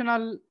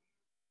traditional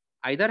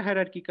either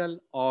hierarchical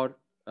or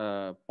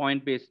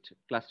point-based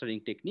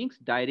clustering techniques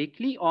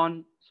directly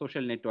on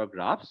social network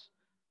graphs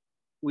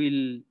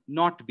will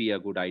not be a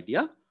good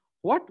idea.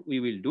 What we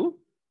will do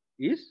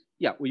is,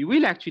 we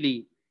will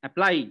actually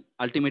apply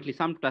ultimately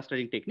some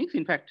clustering techniques.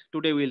 In fact,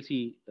 today we'll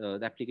see the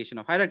application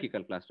of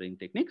hierarchical clustering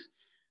techniques.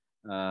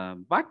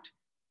 But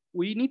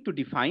we need to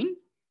define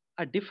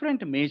a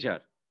different measure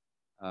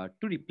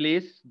to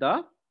replace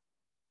the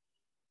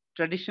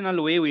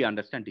traditional way we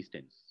understand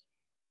distance.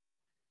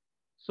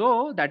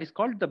 So that is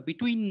called the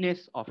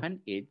betweenness of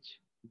an edge.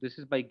 This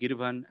is by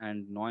Girvan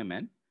and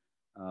Neumann,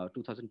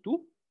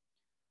 2002.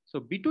 So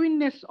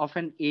betweenness of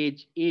an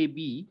edge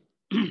AB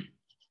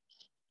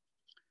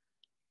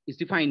is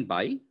defined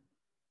by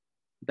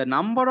the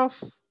number of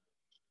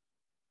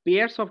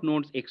pairs of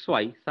nodes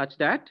xy such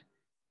that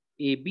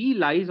AB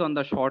lies on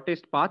the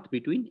shortest path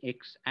between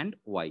x and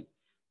y.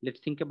 Let's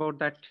think about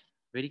that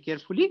very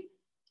carefully.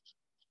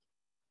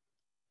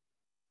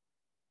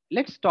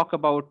 Let's talk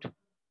about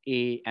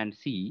A and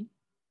C,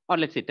 or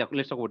let's talk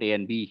about A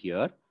and B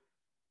here.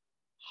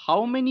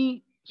 How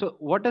many, so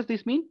what does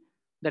this mean?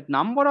 That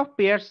number of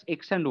pairs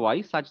x and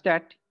y such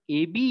that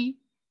AB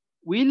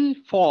will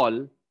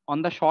fall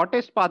on the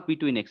shortest path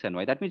between x and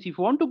y. That means if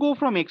you want to go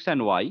from x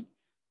and y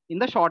in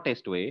the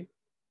shortest way,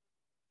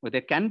 well,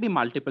 there can be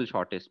multiple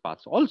shortest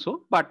paths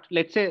also, but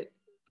let's say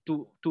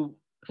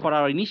for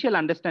our initial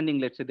understanding,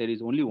 let's say there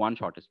is only one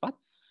shortest path.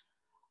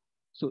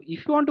 So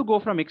if you want to go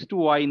from x to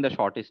y in the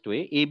shortest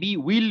way, AB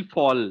will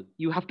fall.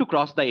 You have to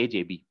cross the edge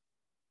AB.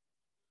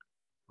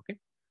 Okay.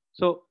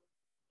 So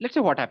let's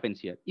say what happens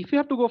here. If you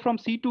have to go from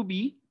C to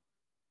B,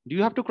 do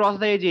you have to cross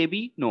the edge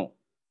AB? No.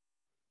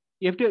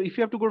 If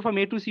you have to go from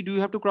A to C, do you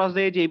have to cross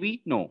the edge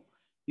AB? No.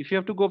 If you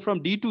have to go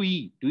from D to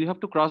E, do you have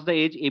to cross the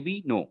edge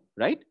AB? No,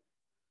 right?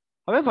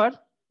 However,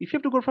 if you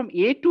have to go from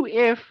A to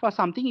F or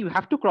something, you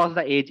have to cross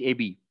the edge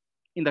AB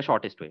in the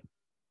shortest way.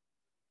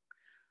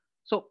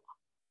 So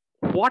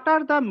what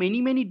are the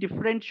many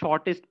different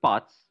shortest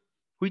paths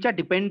which are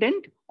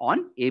dependent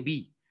on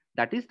AB?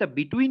 That is the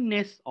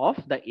betweenness of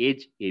the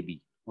edge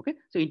AB. Okay,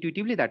 so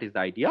intuitively that is the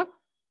idea.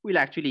 We'll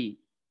actually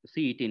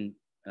see it in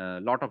a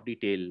lot of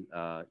detail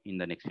in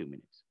the next few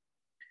minutes.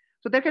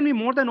 So there can be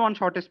more than one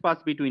shortest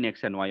path between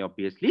x and y,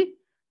 obviously.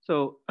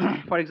 So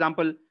for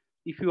example,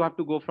 if you have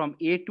to go from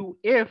A to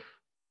F,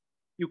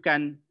 you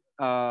can,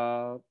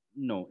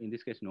 no, in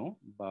this case, no,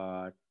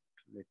 but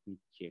let me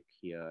check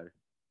here.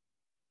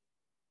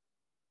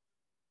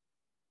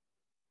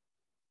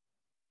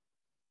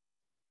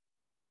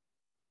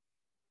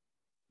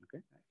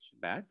 Okay,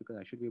 that's bad because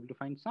I should be able to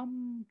find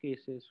some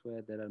cases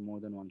where there are more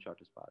than one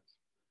shortest paths.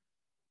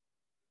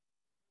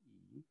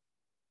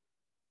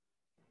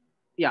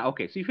 Yeah,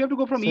 okay. So if you have to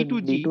go from So E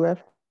to D G, to F.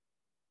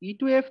 E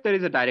to F, there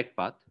is a direct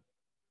path.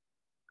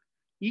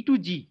 E to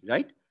G,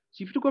 right?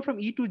 So if you go from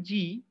E to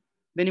G,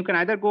 then you can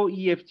either go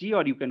EFG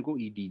or you can go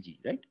EDG,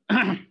 right?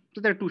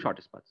 So there are two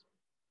shortest paths.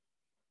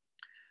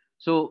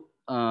 So,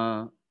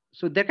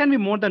 so there can be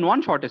more than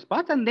one shortest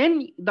path, and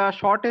then the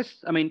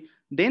shortest, I mean,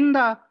 then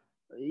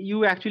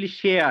you actually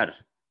share,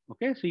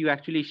 okay? So you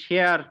actually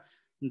share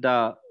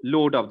the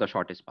load of the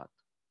shortest path.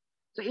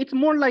 So it's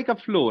more like a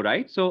flow,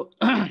 right? So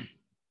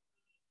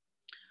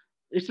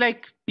it's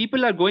like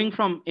people are going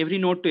from every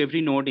node to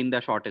every node in the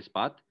shortest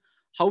path.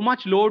 How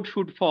much load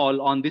should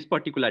fall on this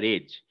particular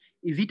edge?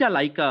 Is it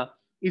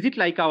is it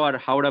like our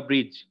Howrah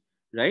bridge,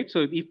 right?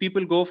 So if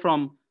people go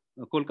from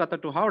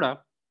Kolkata to Howrah,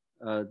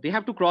 they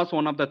have to cross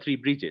one of the three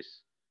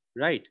bridges,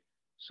 right?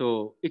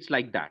 So it's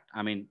like that.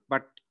 I mean,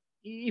 but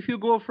if you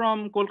go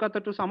from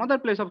Kolkata to some other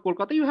place of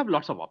Kolkata, you have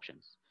lots of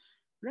options,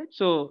 right?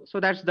 So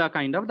that's the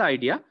kind of the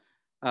idea.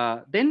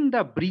 Then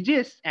the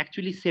bridges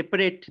actually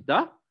separate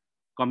the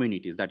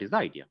communities. That is the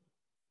idea.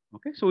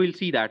 Okay, so we'll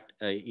see that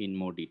in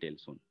more detail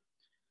soon.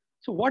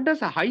 So what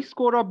does a high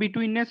score of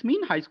betweenness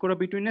mean? High score of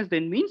betweenness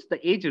then means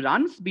the edge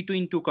runs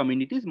between two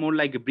communities, more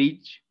like a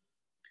bridge.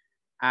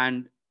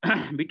 And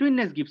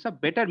betweenness gives a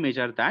better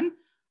measure than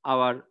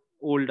our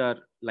older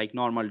like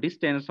normal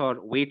distance or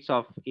weights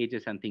of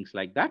edges and things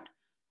like that.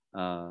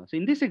 So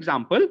in this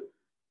example,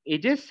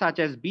 edges such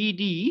as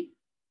BD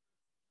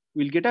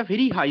will get a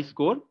very high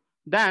score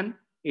than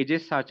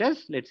edges such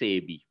as, let's say,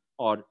 AB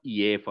or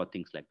EF or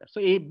things like that.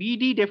 So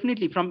BD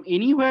definitely from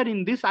anywhere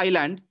in this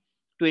island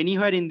to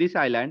anywhere in this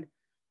island,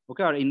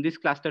 okay, or in this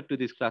cluster to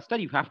this cluster,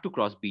 you have to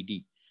cross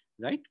BD,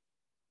 right?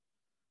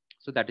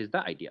 So that is the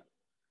idea.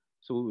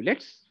 So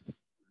let's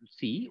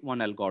see one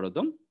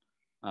algorithm.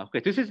 Okay,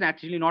 this is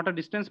actually not a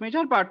distance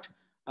measure, but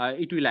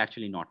it will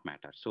actually not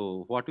matter.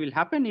 So what will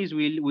happen is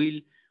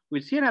we'll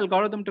see an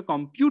algorithm to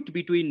compute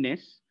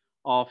betweenness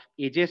of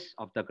edges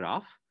of the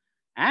graph,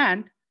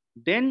 and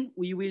then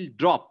we will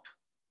drop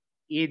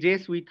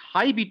edges with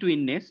high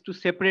betweenness to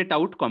separate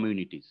out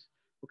communities.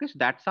 Okay, so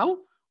that's how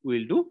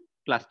we'll do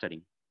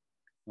clustering.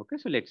 Okay,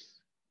 so let's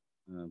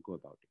go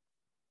about it.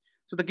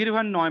 So the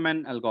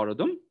Girvan-Neumann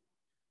algorithm,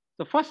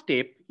 the first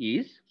step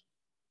is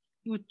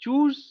you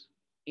choose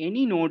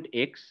any node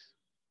X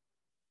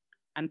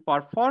and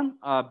perform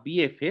a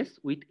BFS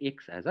with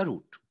X as a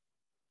root.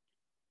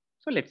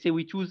 So let's say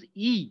we choose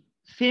E,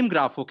 same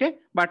graph, okay?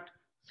 But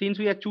since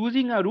we are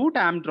choosing a root,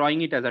 I'm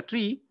drawing it as a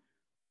tree.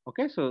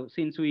 Okay, so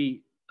since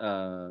we,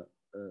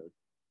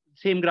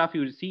 same graph,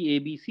 you will see A,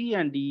 B, C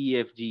and D, E,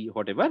 F, G,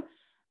 whatever,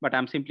 but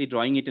I'm simply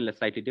drawing it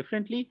slightly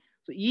differently.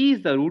 So E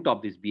is the root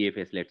of this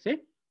BFS, let's say.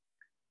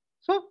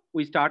 So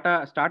we start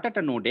at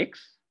a node X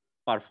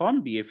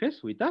perform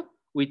BFS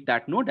with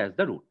that node as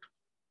the root.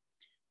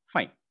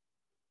 Fine.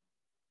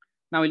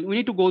 Now we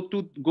need to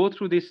go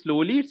through this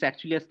slowly. It's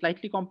actually a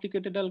slightly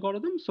complicated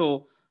algorithm.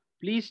 So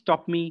please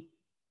stop me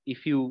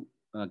if you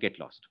get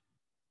lost.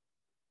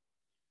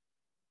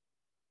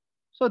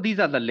 So these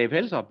are the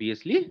levels,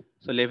 obviously.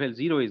 So level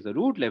 0 is the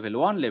root, level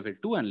 1, level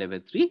 2, and level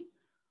 3.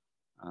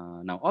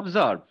 Now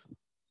observe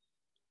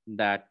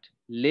that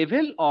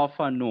level of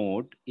a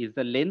node is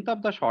the length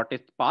of the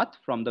shortest path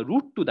from the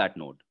root to that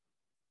node.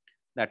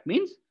 That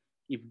means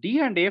if D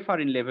and F are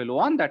in level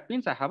 1, that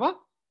means I have a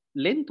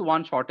length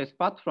 1 shortest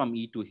path from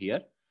E to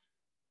here.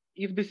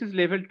 If this is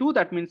level 2,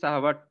 that means I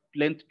have a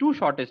length 2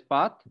 shortest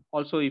path.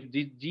 Also, if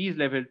G is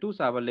level 2,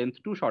 so I have a length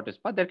 2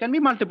 shortest path. There can be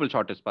multiple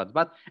shortest paths,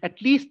 but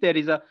at least there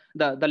is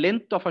the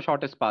length of a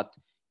shortest path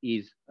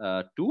is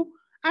 2.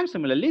 And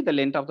similarly, the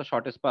length of the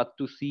shortest path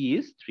to C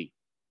is 3.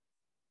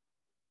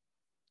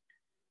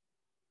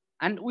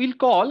 And we'll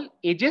call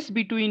edges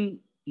between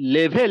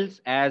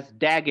levels as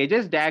DAG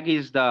edges. DAG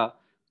is the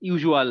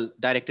usual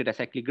directed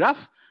acyclic graph.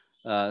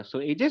 So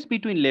edges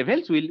between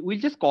levels, we'll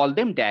just call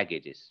them DAG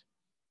edges.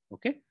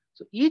 Okay.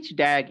 So each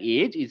DAG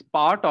edge is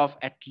part of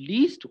at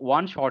least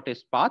one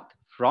shortest path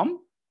from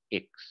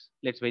X.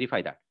 Let's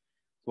verify that.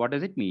 What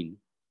does it mean?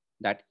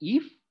 That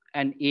if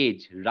an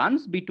edge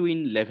runs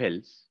between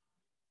levels,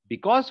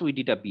 because we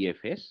did a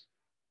BFS,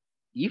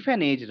 if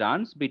an edge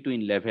runs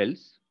between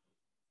levels,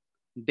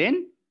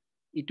 then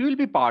it will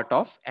be part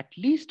of at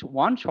least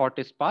one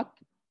shortest path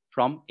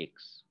from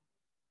X.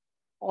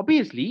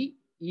 Obviously,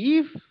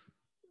 if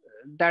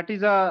that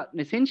is an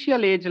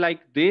essential edge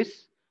like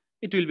this,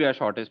 it will be a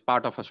shortest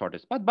part of a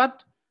shortest path,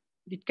 but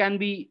it can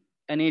be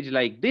an edge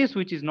like this,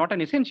 which is not an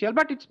essential,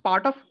 but it's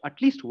part of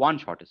at least one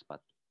shortest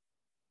path.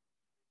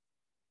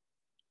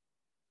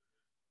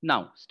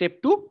 Now,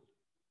 step 2,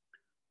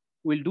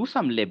 we'll do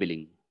some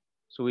labeling.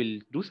 So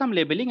we'll do some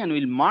labeling and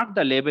we'll mark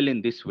the label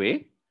in this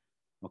way.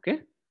 Okay.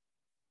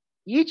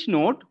 Each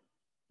node,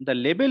 the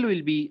label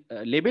will be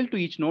label to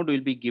each node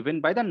will be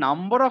given by the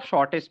number of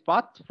shortest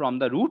paths from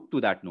the root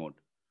to that node.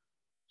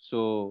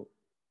 So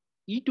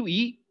E to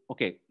E,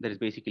 okay, there is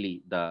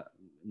basically the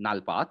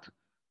null path.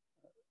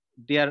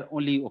 They are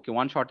only okay,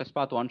 one shortest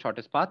path, one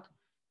shortest path,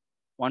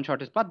 one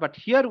shortest path. But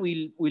here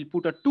we'll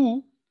put a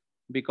 2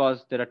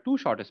 because there are 2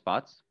 shortest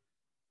paths.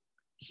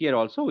 Here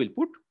also we'll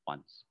put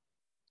 1s.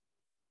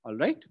 All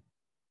right.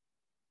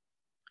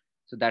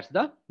 So that's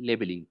the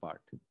labeling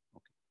part.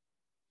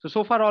 Okay.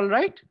 So far all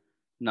right.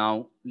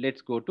 Now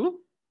let's go to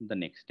the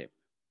next step.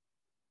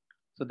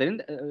 So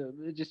then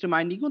just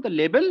reminding you, the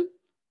label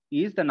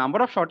is the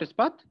number of shortest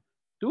path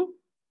to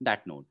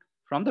that node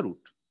from the root.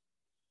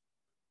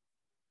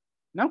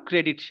 Now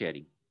credit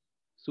sharing.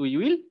 So you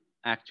will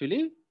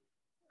actually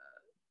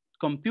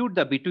compute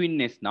the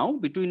betweenness now.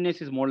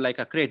 Betweenness is more like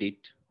a credit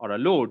or a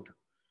load,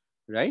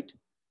 right?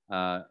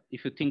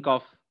 If you think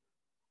of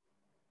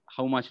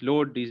how much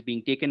load is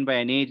being taken by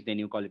an edge, then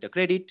you call it a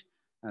credit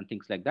and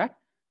things like that.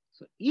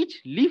 So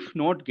each leaf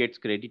node gets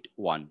credit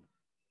 1.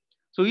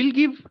 So we'll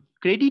give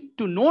credit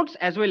to nodes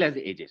as well as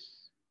edges.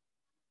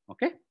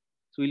 Okay.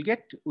 So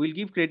we'll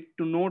give credit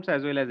to nodes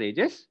as well as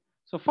edges.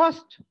 So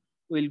first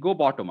we'll go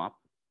bottom up.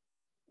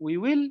 We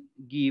will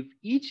give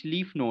each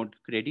leaf node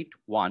credit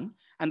 1,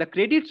 and the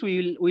credits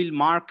we'll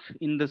mark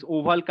in this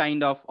oval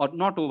kind of, or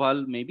not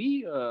oval,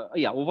 maybe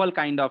oval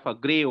kind of a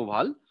gray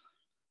oval.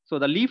 So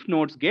the leaf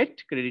nodes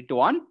get credit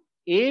 1.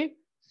 A,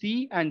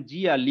 C, and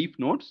G are leaf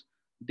nodes.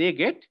 They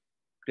get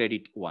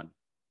credit 1.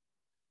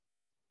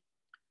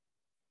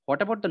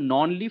 What about the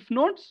non-leaf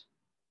nodes?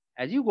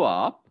 As you go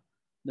up,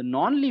 the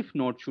non-leaf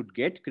node should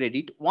get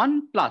credit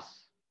 1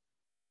 plus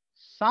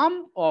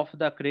some of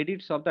the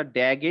credits of the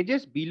DAG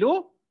edges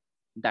below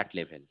that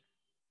level.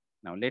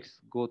 Now let's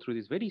go through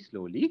this very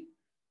slowly.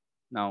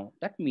 Now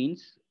that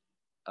means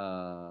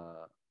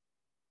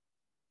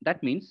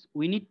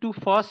we need to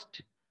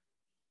first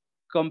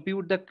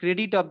compute the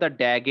credit of the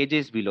DAG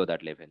edges below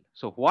that level.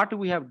 So what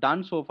we have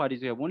done so far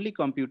is we have only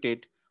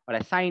computed or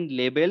assigned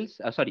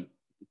labels,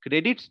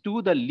 credits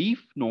to the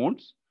leaf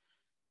nodes.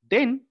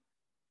 Then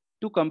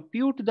to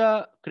compute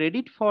the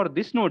credit for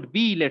this node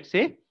B, let's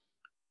say,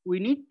 we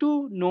need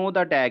to know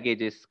the DAG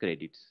edges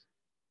credits.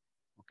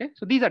 Okay,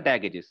 so these are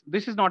DAG edges.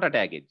 This is not a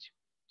DAG edge.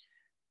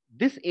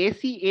 This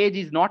AC edge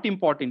is not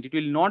important. It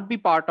will not be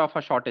part of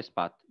a shortest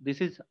path.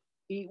 This is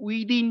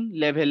within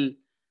level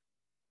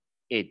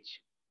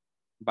edge.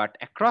 But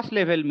across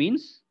level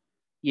means,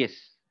 yes,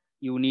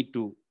 you need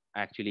to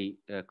actually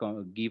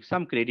give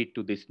some credit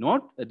to this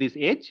node, this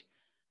edge,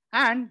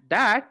 and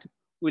that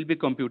will be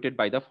computed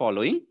by the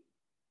following.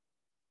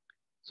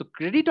 So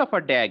credit of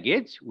a DAG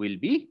edge will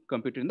be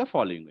computed in the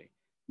following way.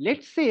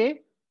 Let's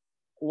say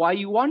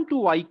y1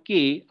 to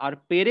yk are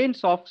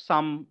parents of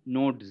some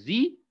node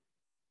z,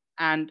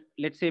 and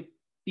let's say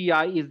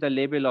pi is the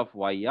label of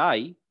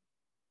yi,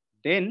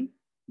 then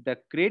the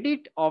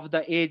credit of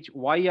the edge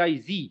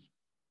yiz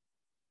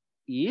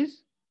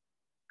is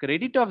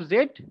credit of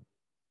z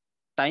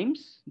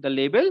times the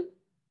label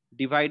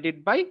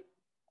divided by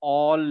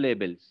all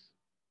labels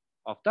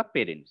of the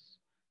parents.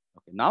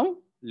 Okay, now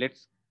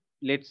let's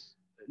let's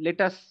let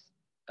us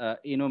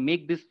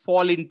make this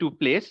fall into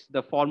place.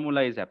 The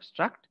formula is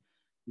abstract.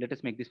 Let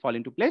us make this fall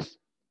into place.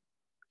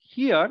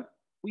 Here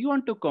we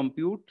want to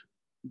compute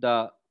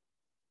the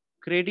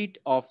credit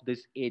of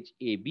this edge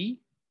AB.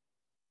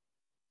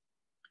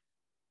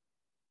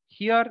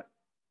 Here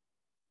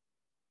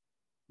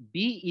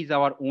B is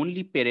our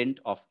only parent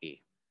of A.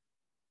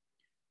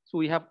 So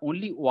we have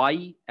only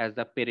Y as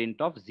the parent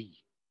of Z.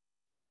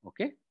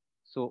 Okay.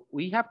 So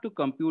we have to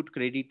compute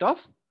credit of,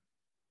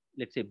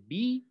 let's say,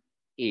 B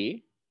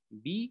A.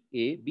 B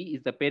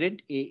is the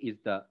parent, A is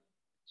the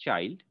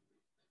child.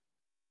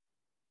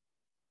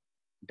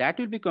 That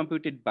will be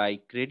computed by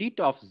credit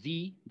of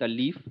Z, the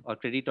leaf, or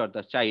credit of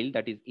the child,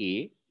 that is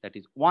A, that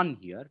is 1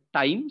 here,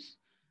 times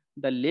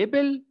the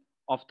label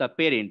of the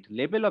parent.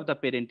 Label of the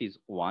parent is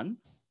 1,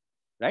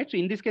 right? So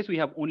in this case, we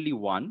have only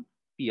one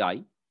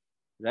PI,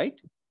 right?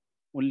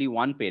 Only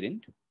one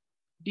parent,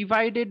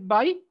 divided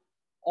by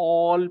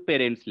all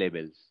parents'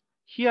 labels.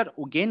 Here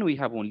again, we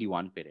have only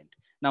one parent.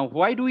 Now,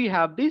 why do we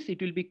have this?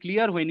 It will be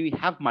clear when we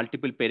have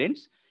multiple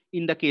parents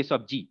in the case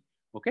of G.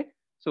 Okay.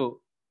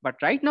 So, but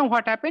right now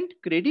what happened?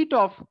 Credit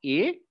of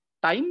A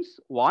times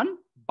 1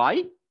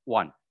 by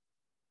 1.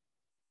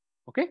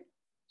 Okay.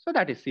 So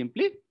that is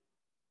simply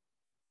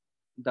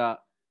the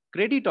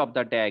credit of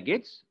the DAG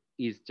edge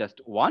is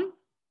just 1,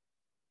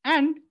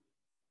 and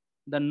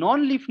the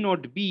non-leaf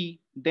node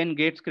B then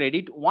gets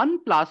credit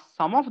 1 plus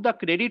some of the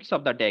credits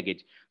of the DAG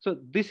edge. So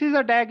this is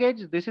a DAG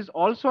edge, this is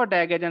also a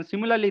DAG edge, and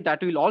similarly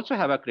that will also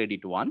have a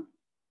credit 1.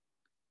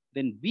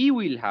 Then B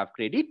will have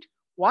credit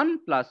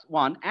 1 plus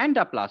 1 and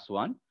a plus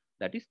 1,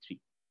 that is 3.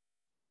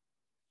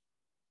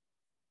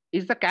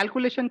 Is the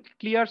calculation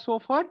clear so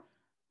far?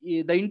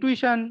 The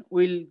intuition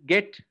will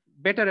get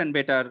better and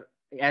better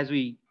as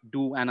we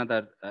do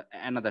another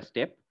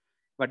step.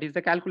 But is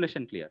the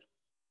calculation clear?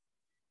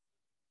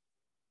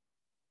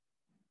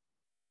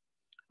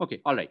 Okay,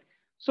 all right.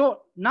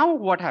 So now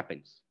what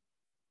happens?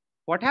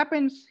 What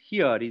happens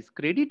here is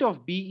credit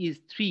of B is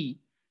 3.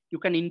 You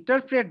can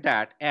interpret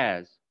that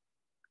as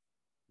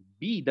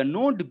B, the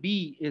node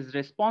B is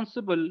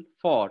responsible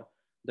for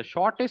the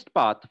shortest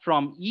path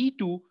from E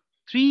to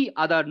 3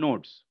 other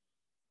nodes.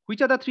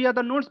 Which are the 3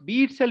 other nodes?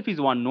 B itself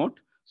is one node.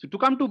 So to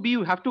come to B,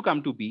 you have to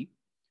come to B.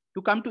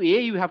 To come to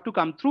A, you have to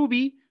come through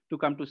B. To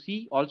come to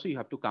C, also you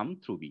have to come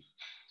through B.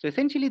 So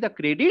essentially the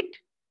credit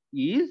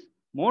is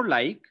more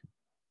like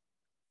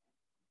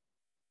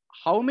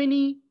how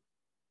many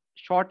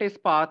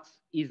shortest paths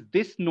is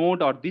this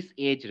node or this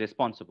edge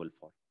responsible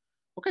for.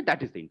 Okay,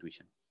 that is the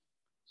intuition.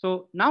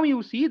 So now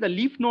you see the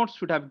leaf nodes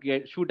should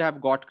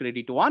have got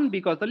credit 1,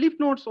 because the leaf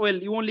nodes, well,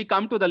 you only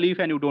come to the leaf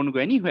and you don't go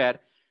anywhere.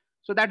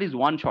 So that is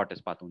one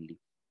shortest path only.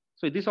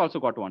 So this also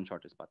got one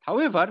shortest path.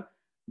 However,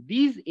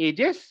 these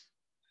edges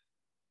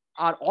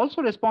are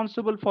also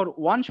responsible for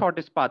one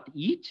shortest path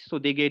each. So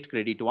they get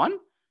credit 1.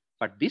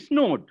 But this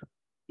node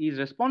is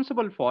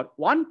responsible for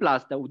 1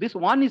 plus, this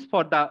 1 is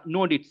for the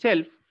node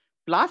itself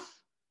plus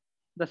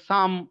the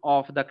sum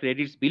of the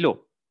credits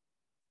below.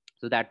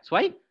 So that's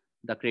why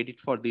the credit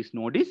for this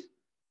node is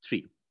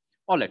 3.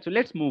 All right, so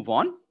let's move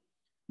on.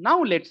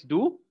 Now let's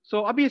do,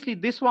 so obviously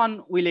this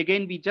one will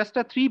again be just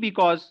a 3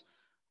 because,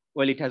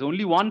 well, it has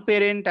only one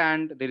parent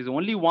and there is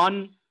only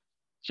one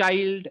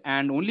child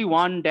and only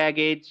one DAG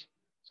edge.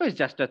 So it's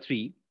just a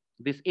 3.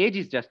 This edge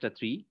is just a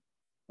 3.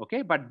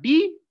 Okay, but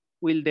D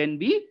will then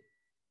be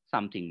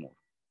something more.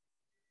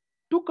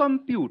 To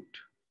compute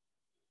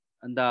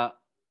the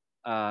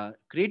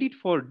credit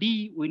for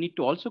D, we need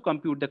to also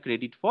compute the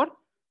credit for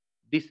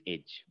this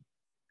edge.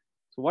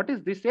 So what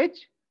is this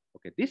edge?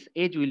 Okay, this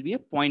edge will be a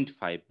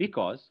 0.5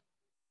 because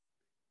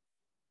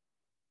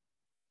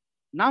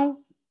now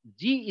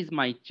G is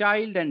my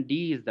child and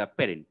D is the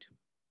parent.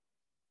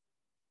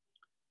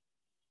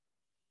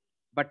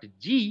 But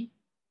G,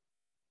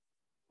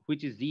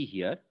 which is Z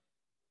here,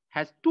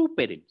 has 2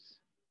 parents,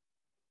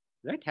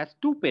 right? Has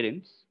 2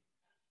 parents.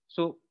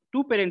 So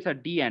 2 parents are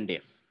D and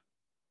F.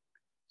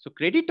 So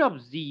credit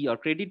of Z or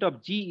credit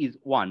of G is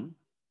 1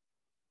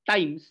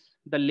 times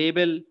the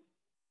label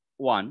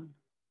 1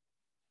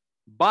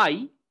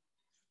 by,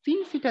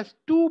 since it has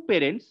 2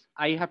 parents,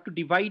 I have to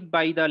divide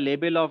by the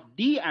label of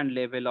D and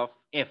label of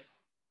F,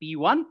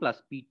 P1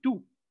 plus P2.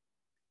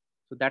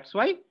 So that's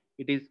why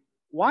it is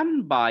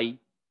 1 by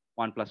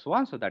 1 plus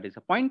 1. So that is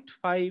a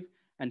 0.5.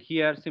 And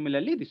here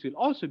similarly, this will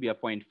also be a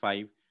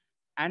 0.5.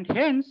 And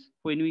hence,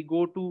 when we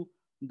go to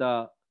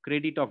the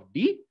credit of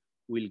D,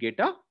 we'll get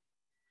a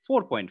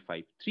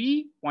 4.5,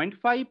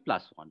 3.5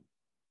 plus 1.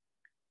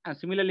 And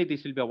similarly,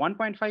 this will be a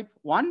 1.5,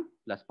 1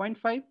 plus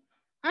 0.5.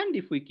 And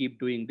if we keep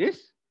doing this,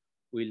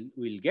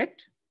 we'll get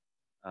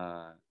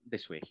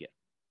this way here.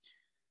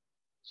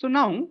 So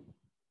now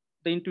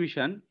the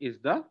intuition is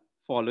the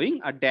following.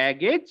 A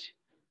DAG edge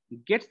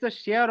gets the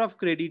share of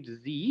credit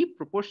Z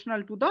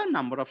proportional to the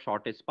number of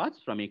shortest paths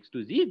from X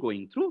to Z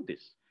going through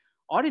this.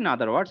 Or in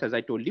other words, as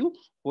I told you,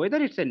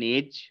 whether it's an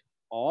edge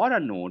or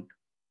a node,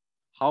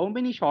 how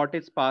many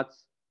shortest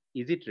paths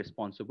is it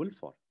responsible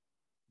for?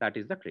 That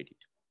is the credit.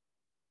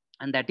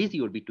 And that is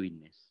your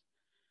betweenness.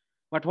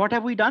 But what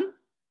have we done?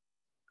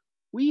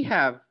 We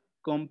have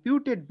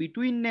computed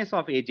betweenness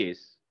of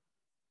edges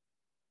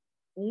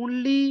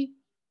only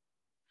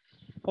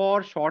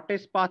for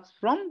shortest paths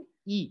from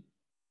E.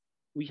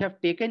 We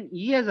have taken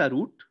E as a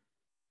root,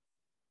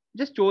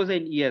 just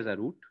chosen E as a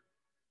root,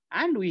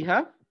 and we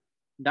have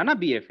done a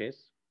BFS,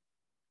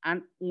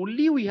 and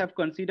only we have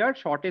considered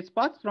shortest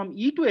paths from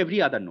E to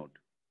every other node.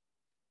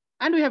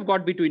 And we have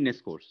got betweenness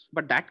scores,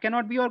 but that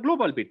cannot be our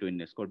global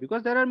betweenness score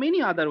because there are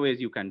many other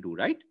ways you can do,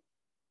 right?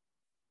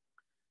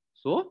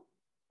 So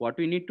what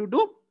we need to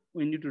do,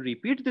 we need to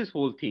repeat this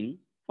whole thing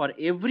for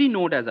every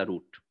node as a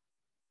root.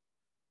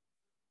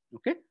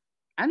 Okay.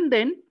 And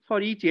then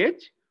for each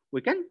edge,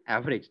 we can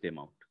average them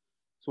out.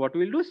 So what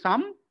we'll do,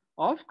 sum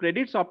of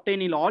credits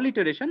obtained in all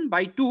iteration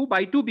by 2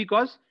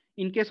 because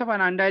in case of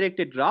an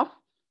undirected graph,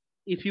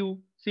 if you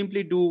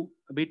simply do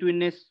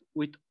betweenness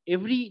with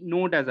every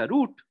node as a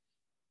root,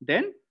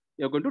 then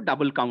you're going to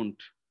double count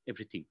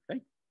everything,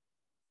 right?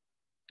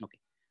 Okay.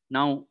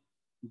 Now,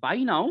 by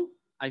now,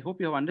 I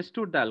hope you have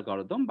understood the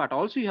algorithm, but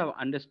also you have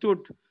understood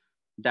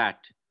that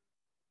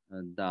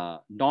the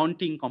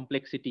daunting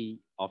complexity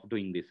of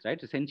doing this, right?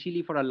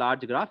 Essentially, for a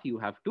large graph, you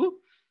have to,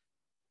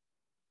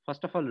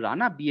 first of all,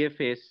 run a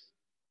BFS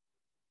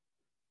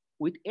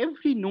with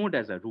every node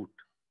as a root,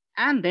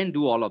 and then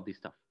do all of this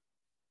stuff.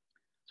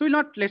 So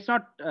let's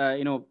not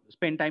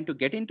spend time to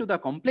get into the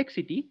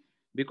complexity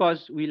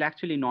because we'll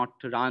actually not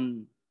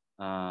run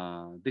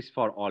this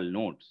for all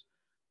nodes.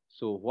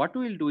 So what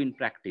we'll do in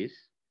practice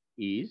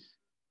is,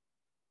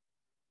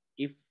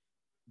 if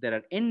there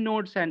are n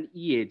nodes and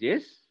e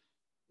edges,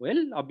 well,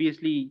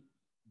 obviously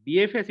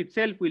BFS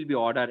itself will be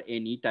order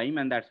any time,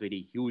 and that's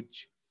very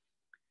huge.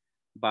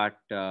 But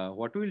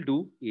what we'll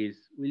do is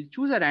we'll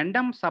choose a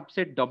random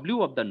subset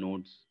W of the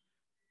nodes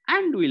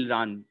and we'll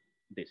run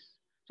this.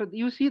 So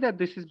you see that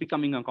this is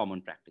becoming a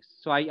common practice.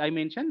 So I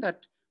mentioned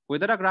that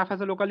whether a graph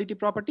has a locality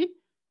property,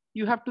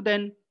 you have to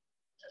then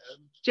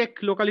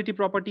check locality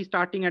property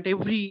starting at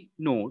every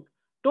node.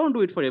 Don't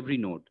do it for every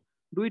node.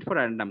 Do it for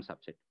a random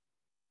subset.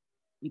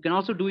 You can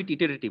also do it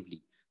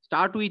iteratively.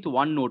 Start with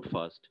one node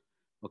first,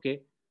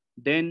 okay?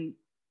 Then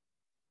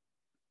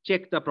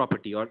check the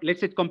property, or let's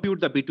say compute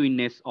the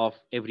betweenness of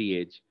every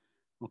edge,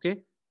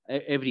 okay?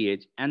 Every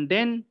edge, and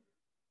then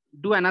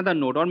do another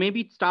node, or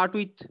maybe start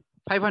with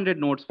 500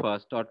 nodes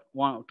first, or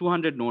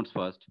 200 nodes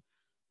first,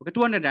 okay?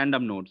 200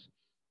 random nodes.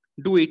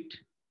 Do it,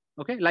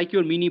 okay? Like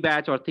your mini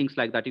batch or things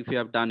like that if you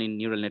have done in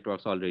neural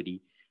networks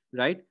already,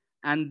 right?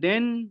 And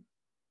then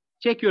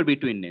check your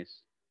betweenness.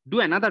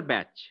 Do another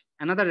batch,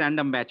 another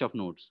random batch of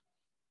nodes.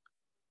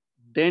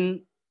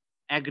 Then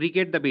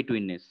aggregate the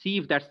betweenness, see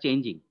if that's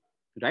changing,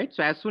 right?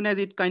 So as soon as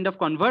it kind of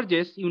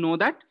converges, you know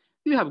that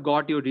you have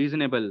got your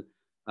reasonable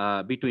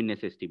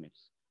betweenness estimates,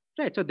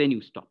 right? So then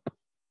you stop.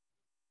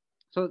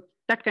 So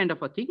that kind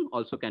of a thing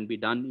also can be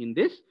done in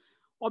this.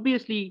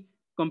 Obviously,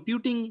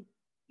 computing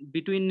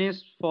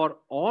betweenness for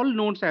all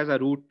nodes as a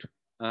root,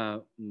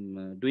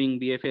 doing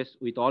BFS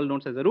with all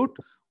nodes as a root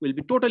will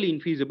be totally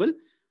infeasible,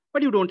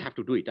 but you don't have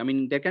to do it. I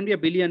mean, there can be a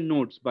billion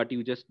nodes, but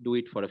you just do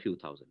it for a few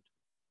thousand.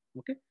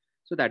 Okay,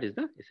 so that is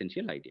the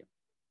essential idea.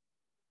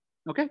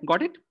 Okay,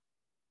 got it?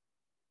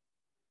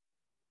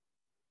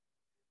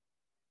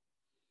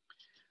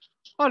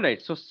 All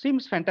right, so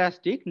seems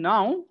fantastic.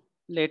 Now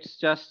let's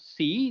just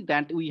see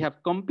that we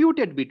have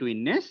computed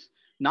betweenness.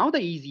 Now the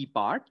easy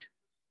part,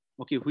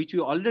 okay, which we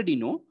already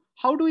know.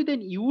 How do we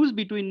then use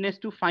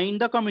betweenness to find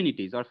the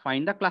communities or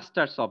find the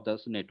clusters of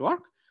this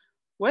network?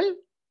 Well,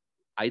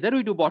 either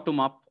we do bottom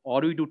up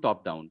or we do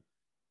top down,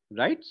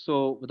 right?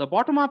 So the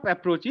bottom up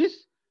approach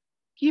is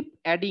keep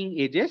adding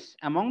edges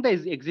among the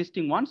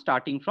existing ones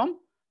starting from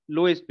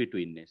lowest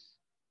betweenness.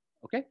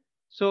 Okay,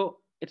 so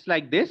it's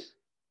like this,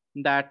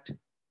 that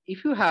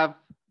if you have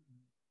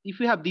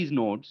these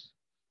nodes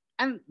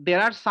and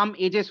there are some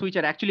edges which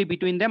are actually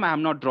between them, I have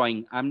not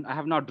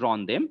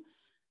drawn them.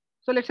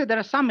 So let's say there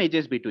are some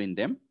edges between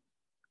them.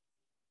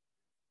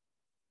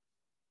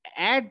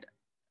 Add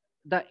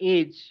the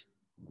edge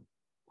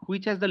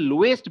which has the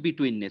lowest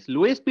betweenness.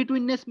 Lowest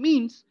betweenness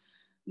means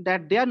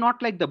that they are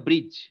not like the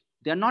bridge.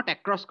 They are not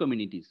across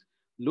communities.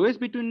 Lowest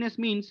betweenness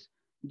means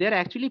they're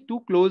actually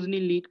two closely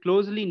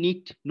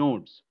knit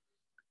nodes.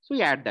 So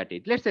we add that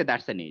edge. Let's say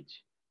that's an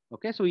edge.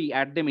 Okay, so we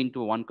add them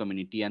into one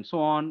community and so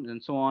on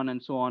and so on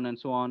and so on and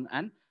so on.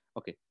 And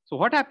okay, so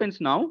what happens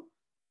now?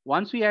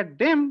 Once we add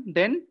them,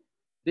 then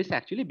this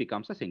actually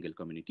becomes a single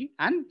community.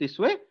 And this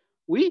way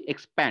we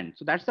expand.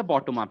 So that's the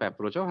bottom up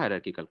approach of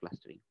hierarchical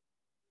clustering.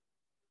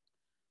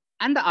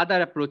 And the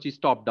other approach is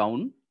top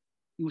down.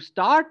 You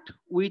start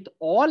with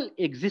all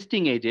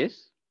existing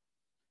edges.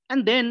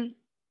 And then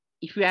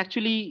if you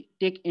actually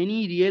take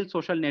any real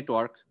social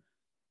network,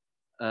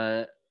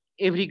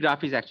 every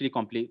graph is actually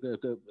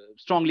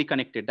strongly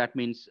connected. That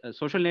means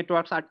social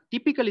networks are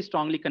typically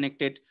strongly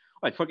connected.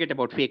 Well, forget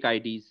about fake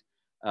IDs,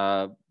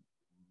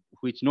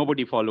 which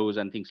nobody follows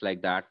and things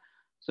like that.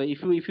 So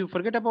if you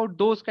forget about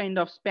those kind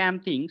of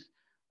spam things,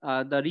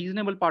 the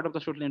reasonable part of the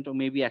social network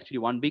may be actually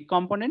one big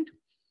component.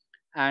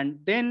 And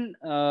then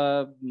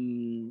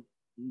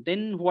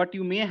then what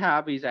you may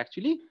have is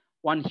actually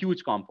one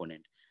huge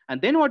component.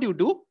 And then what you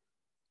do,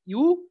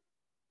 you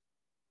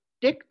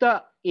take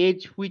the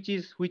edge which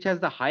has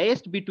the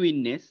highest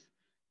betweenness,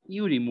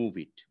 you remove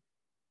it.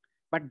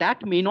 But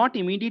that may not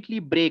immediately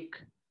break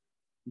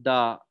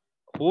the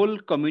whole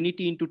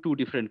community into two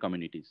different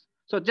communities.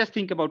 So just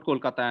think about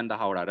Kolkata and the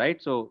Howrah,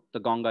 right? So the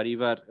Ganga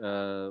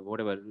River,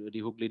 whatever, the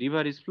Hooghly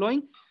River is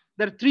flowing.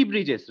 There are three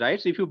bridges, right?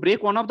 So if you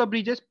break one of the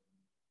bridges,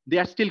 they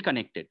are still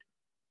connected.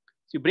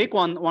 So you break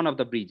one of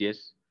the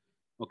bridges,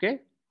 okay,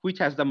 which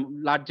has the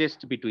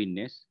largest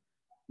betweenness,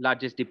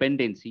 largest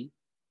dependency,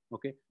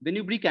 okay. Then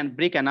you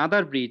break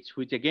another bridge,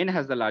 which again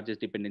has the largest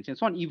dependency, and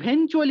so on.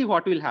 Eventually,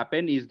 what will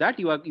happen is that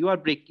you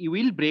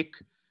will break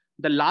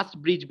the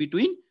last bridge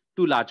between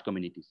two large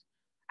communities,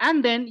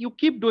 and then you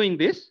keep doing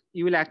this.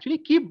 You will actually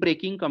keep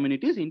breaking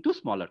communities into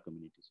smaller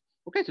communities.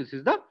 Okay, so this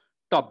is the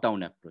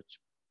top-down approach.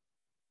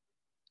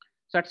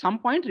 So at some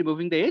point,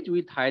 removing the edge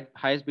with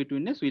highest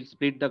betweenness will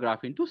split the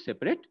graph into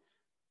separate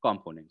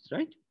components,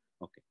 right?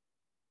 Okay.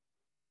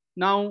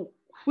 Now,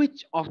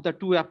 which of the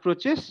two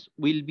approaches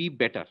will be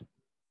better?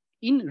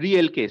 In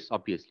real case,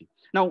 obviously.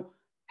 Now,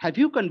 have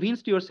you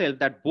convinced yourself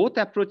that both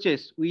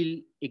approaches will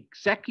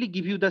exactly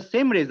give you the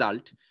same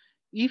result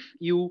if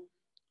you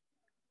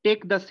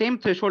take the same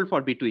threshold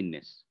for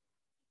betweenness?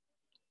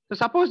 So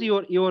suppose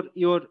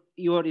your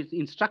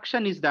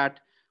instruction is that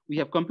we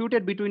have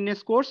computed betweenness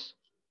scores,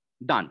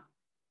 done.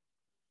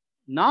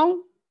 Now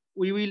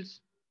will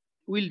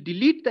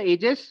delete the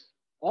edges,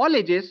 all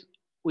edges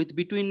with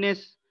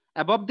betweenness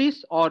above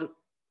this, or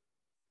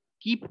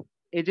keep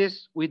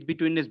edges with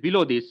betweenness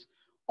below this,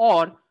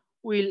 or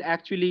we'll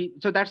actually,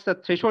 so that's the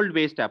threshold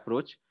based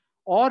approach,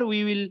 or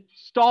we will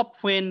stop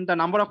when the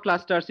number of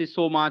clusters is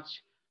so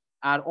much,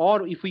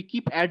 or if we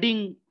keep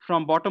adding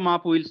from bottom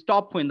up, we'll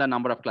stop when the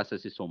number of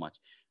clusters is so much,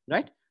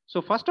 right?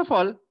 So first of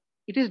all,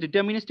 it is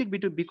deterministic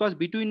because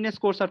betweenness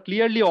scores are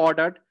clearly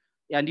ordered,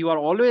 and you are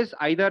always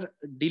either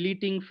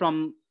deleting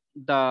from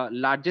the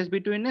largest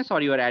betweenness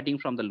or you are adding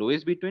from the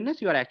lowest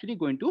betweenness. You are actually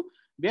going to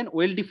be an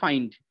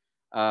well-defined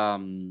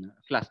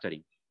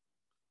clustering.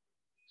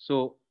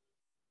 So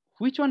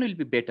which one will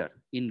be better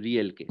in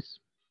real case?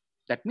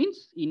 That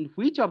means in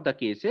which of the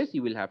cases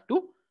you will have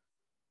to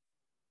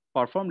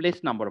perform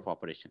less number of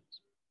operations.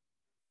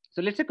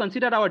 So let's say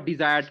consider our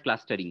desired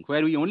clustering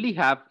where we only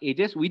have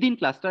edges within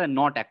cluster and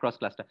not across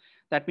cluster.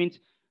 That means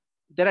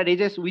there are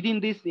edges within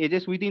this,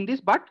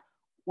 but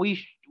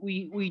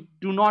we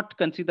do not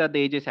consider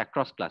the edges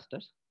across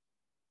clusters.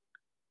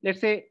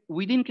 Let's say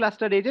within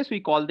cluster edges,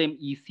 we call them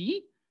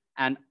EC,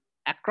 and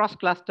across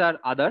cluster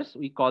others,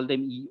 we call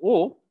them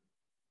EO.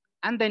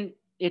 And then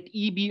at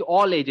EB,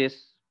 all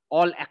edges,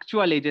 all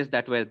actual edges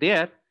that were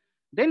there,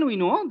 then we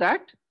know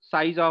that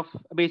size of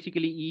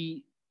basically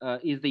E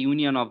is the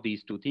union of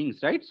these two things,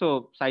 right?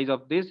 So size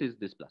of this is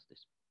this plus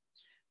this.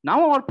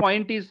 Now our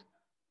point is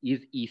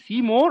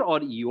EC more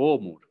or EO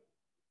more?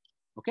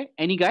 Okay,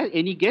 any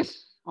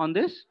guess on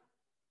this?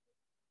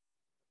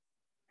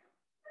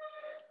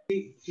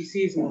 EC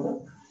is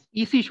more.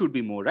 EC should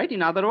be more, right?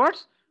 In other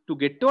words, to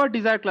get to our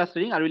desired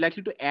clustering, are we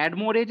likely to add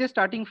more edges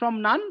starting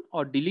from none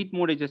or delete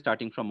more edges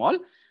starting from all?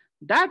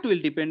 That will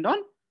depend on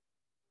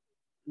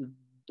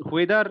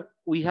whether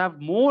we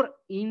have more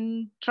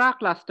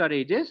intra-cluster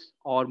edges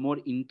or more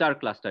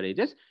inter-cluster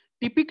edges.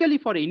 Typically,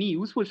 for any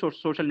useful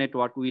social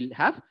network, we'll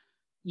have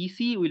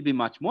EC will be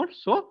much more.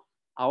 So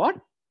our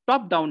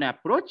top-down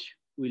approach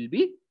will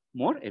be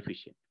more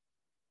efficient.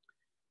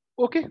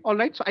 Okay, all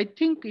right. So I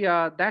think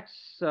so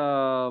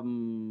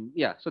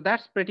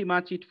that's pretty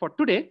much it for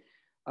today.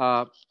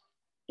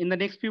 In the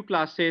next few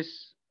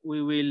classes,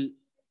 we will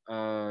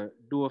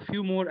do a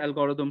few more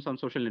algorithms on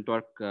social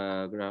network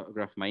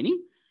graph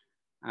mining.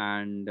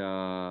 And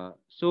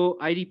so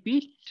I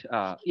repeat,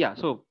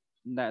 so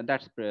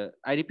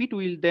I repeat,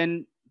 we'll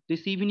then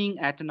this evening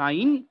at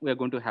 9, we're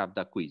going to have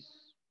the quiz,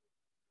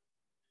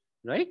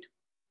 right?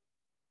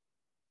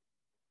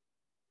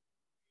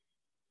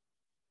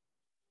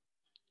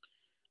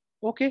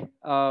 Okay.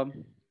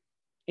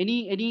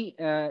 Any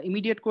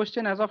immediate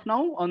question as of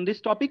now on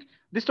this topic?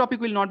 This topic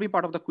will not be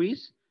part of the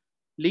quiz.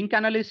 Link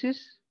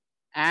analysis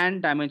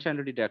and dimension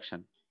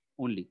reduction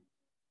only.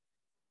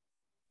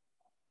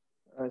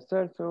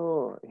 Sir,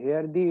 so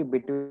here the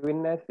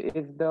betweenness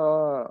is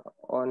the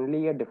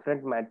only a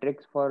different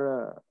matrix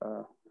for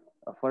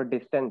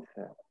distance.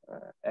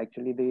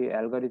 Actually, the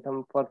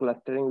algorithm for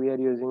clustering we are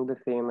using the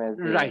same as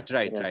the Right.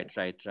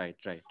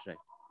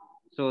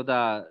 So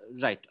the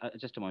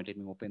just a moment, let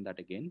me open that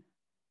again.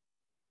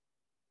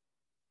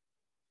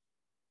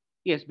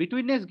 Yes,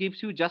 betweenness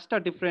gives you just a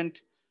different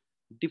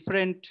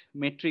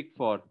metric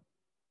for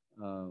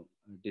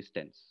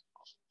distance.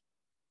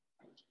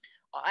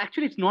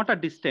 Actually, it's not a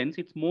distance.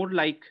 It's more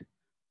like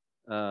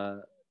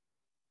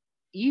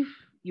if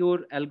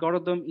your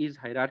algorithm is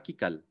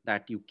hierarchical,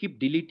 that you keep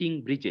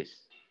deleting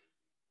bridges,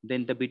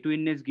 then the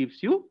betweenness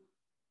gives you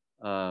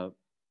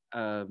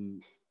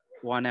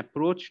one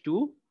approach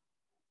to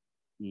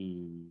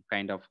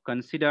kind of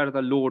consider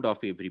the load of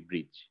every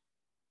bridge.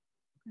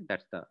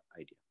 That's the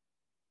idea.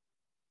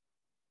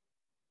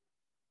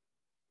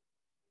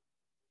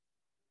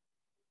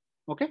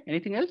 Okay,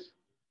 anything else?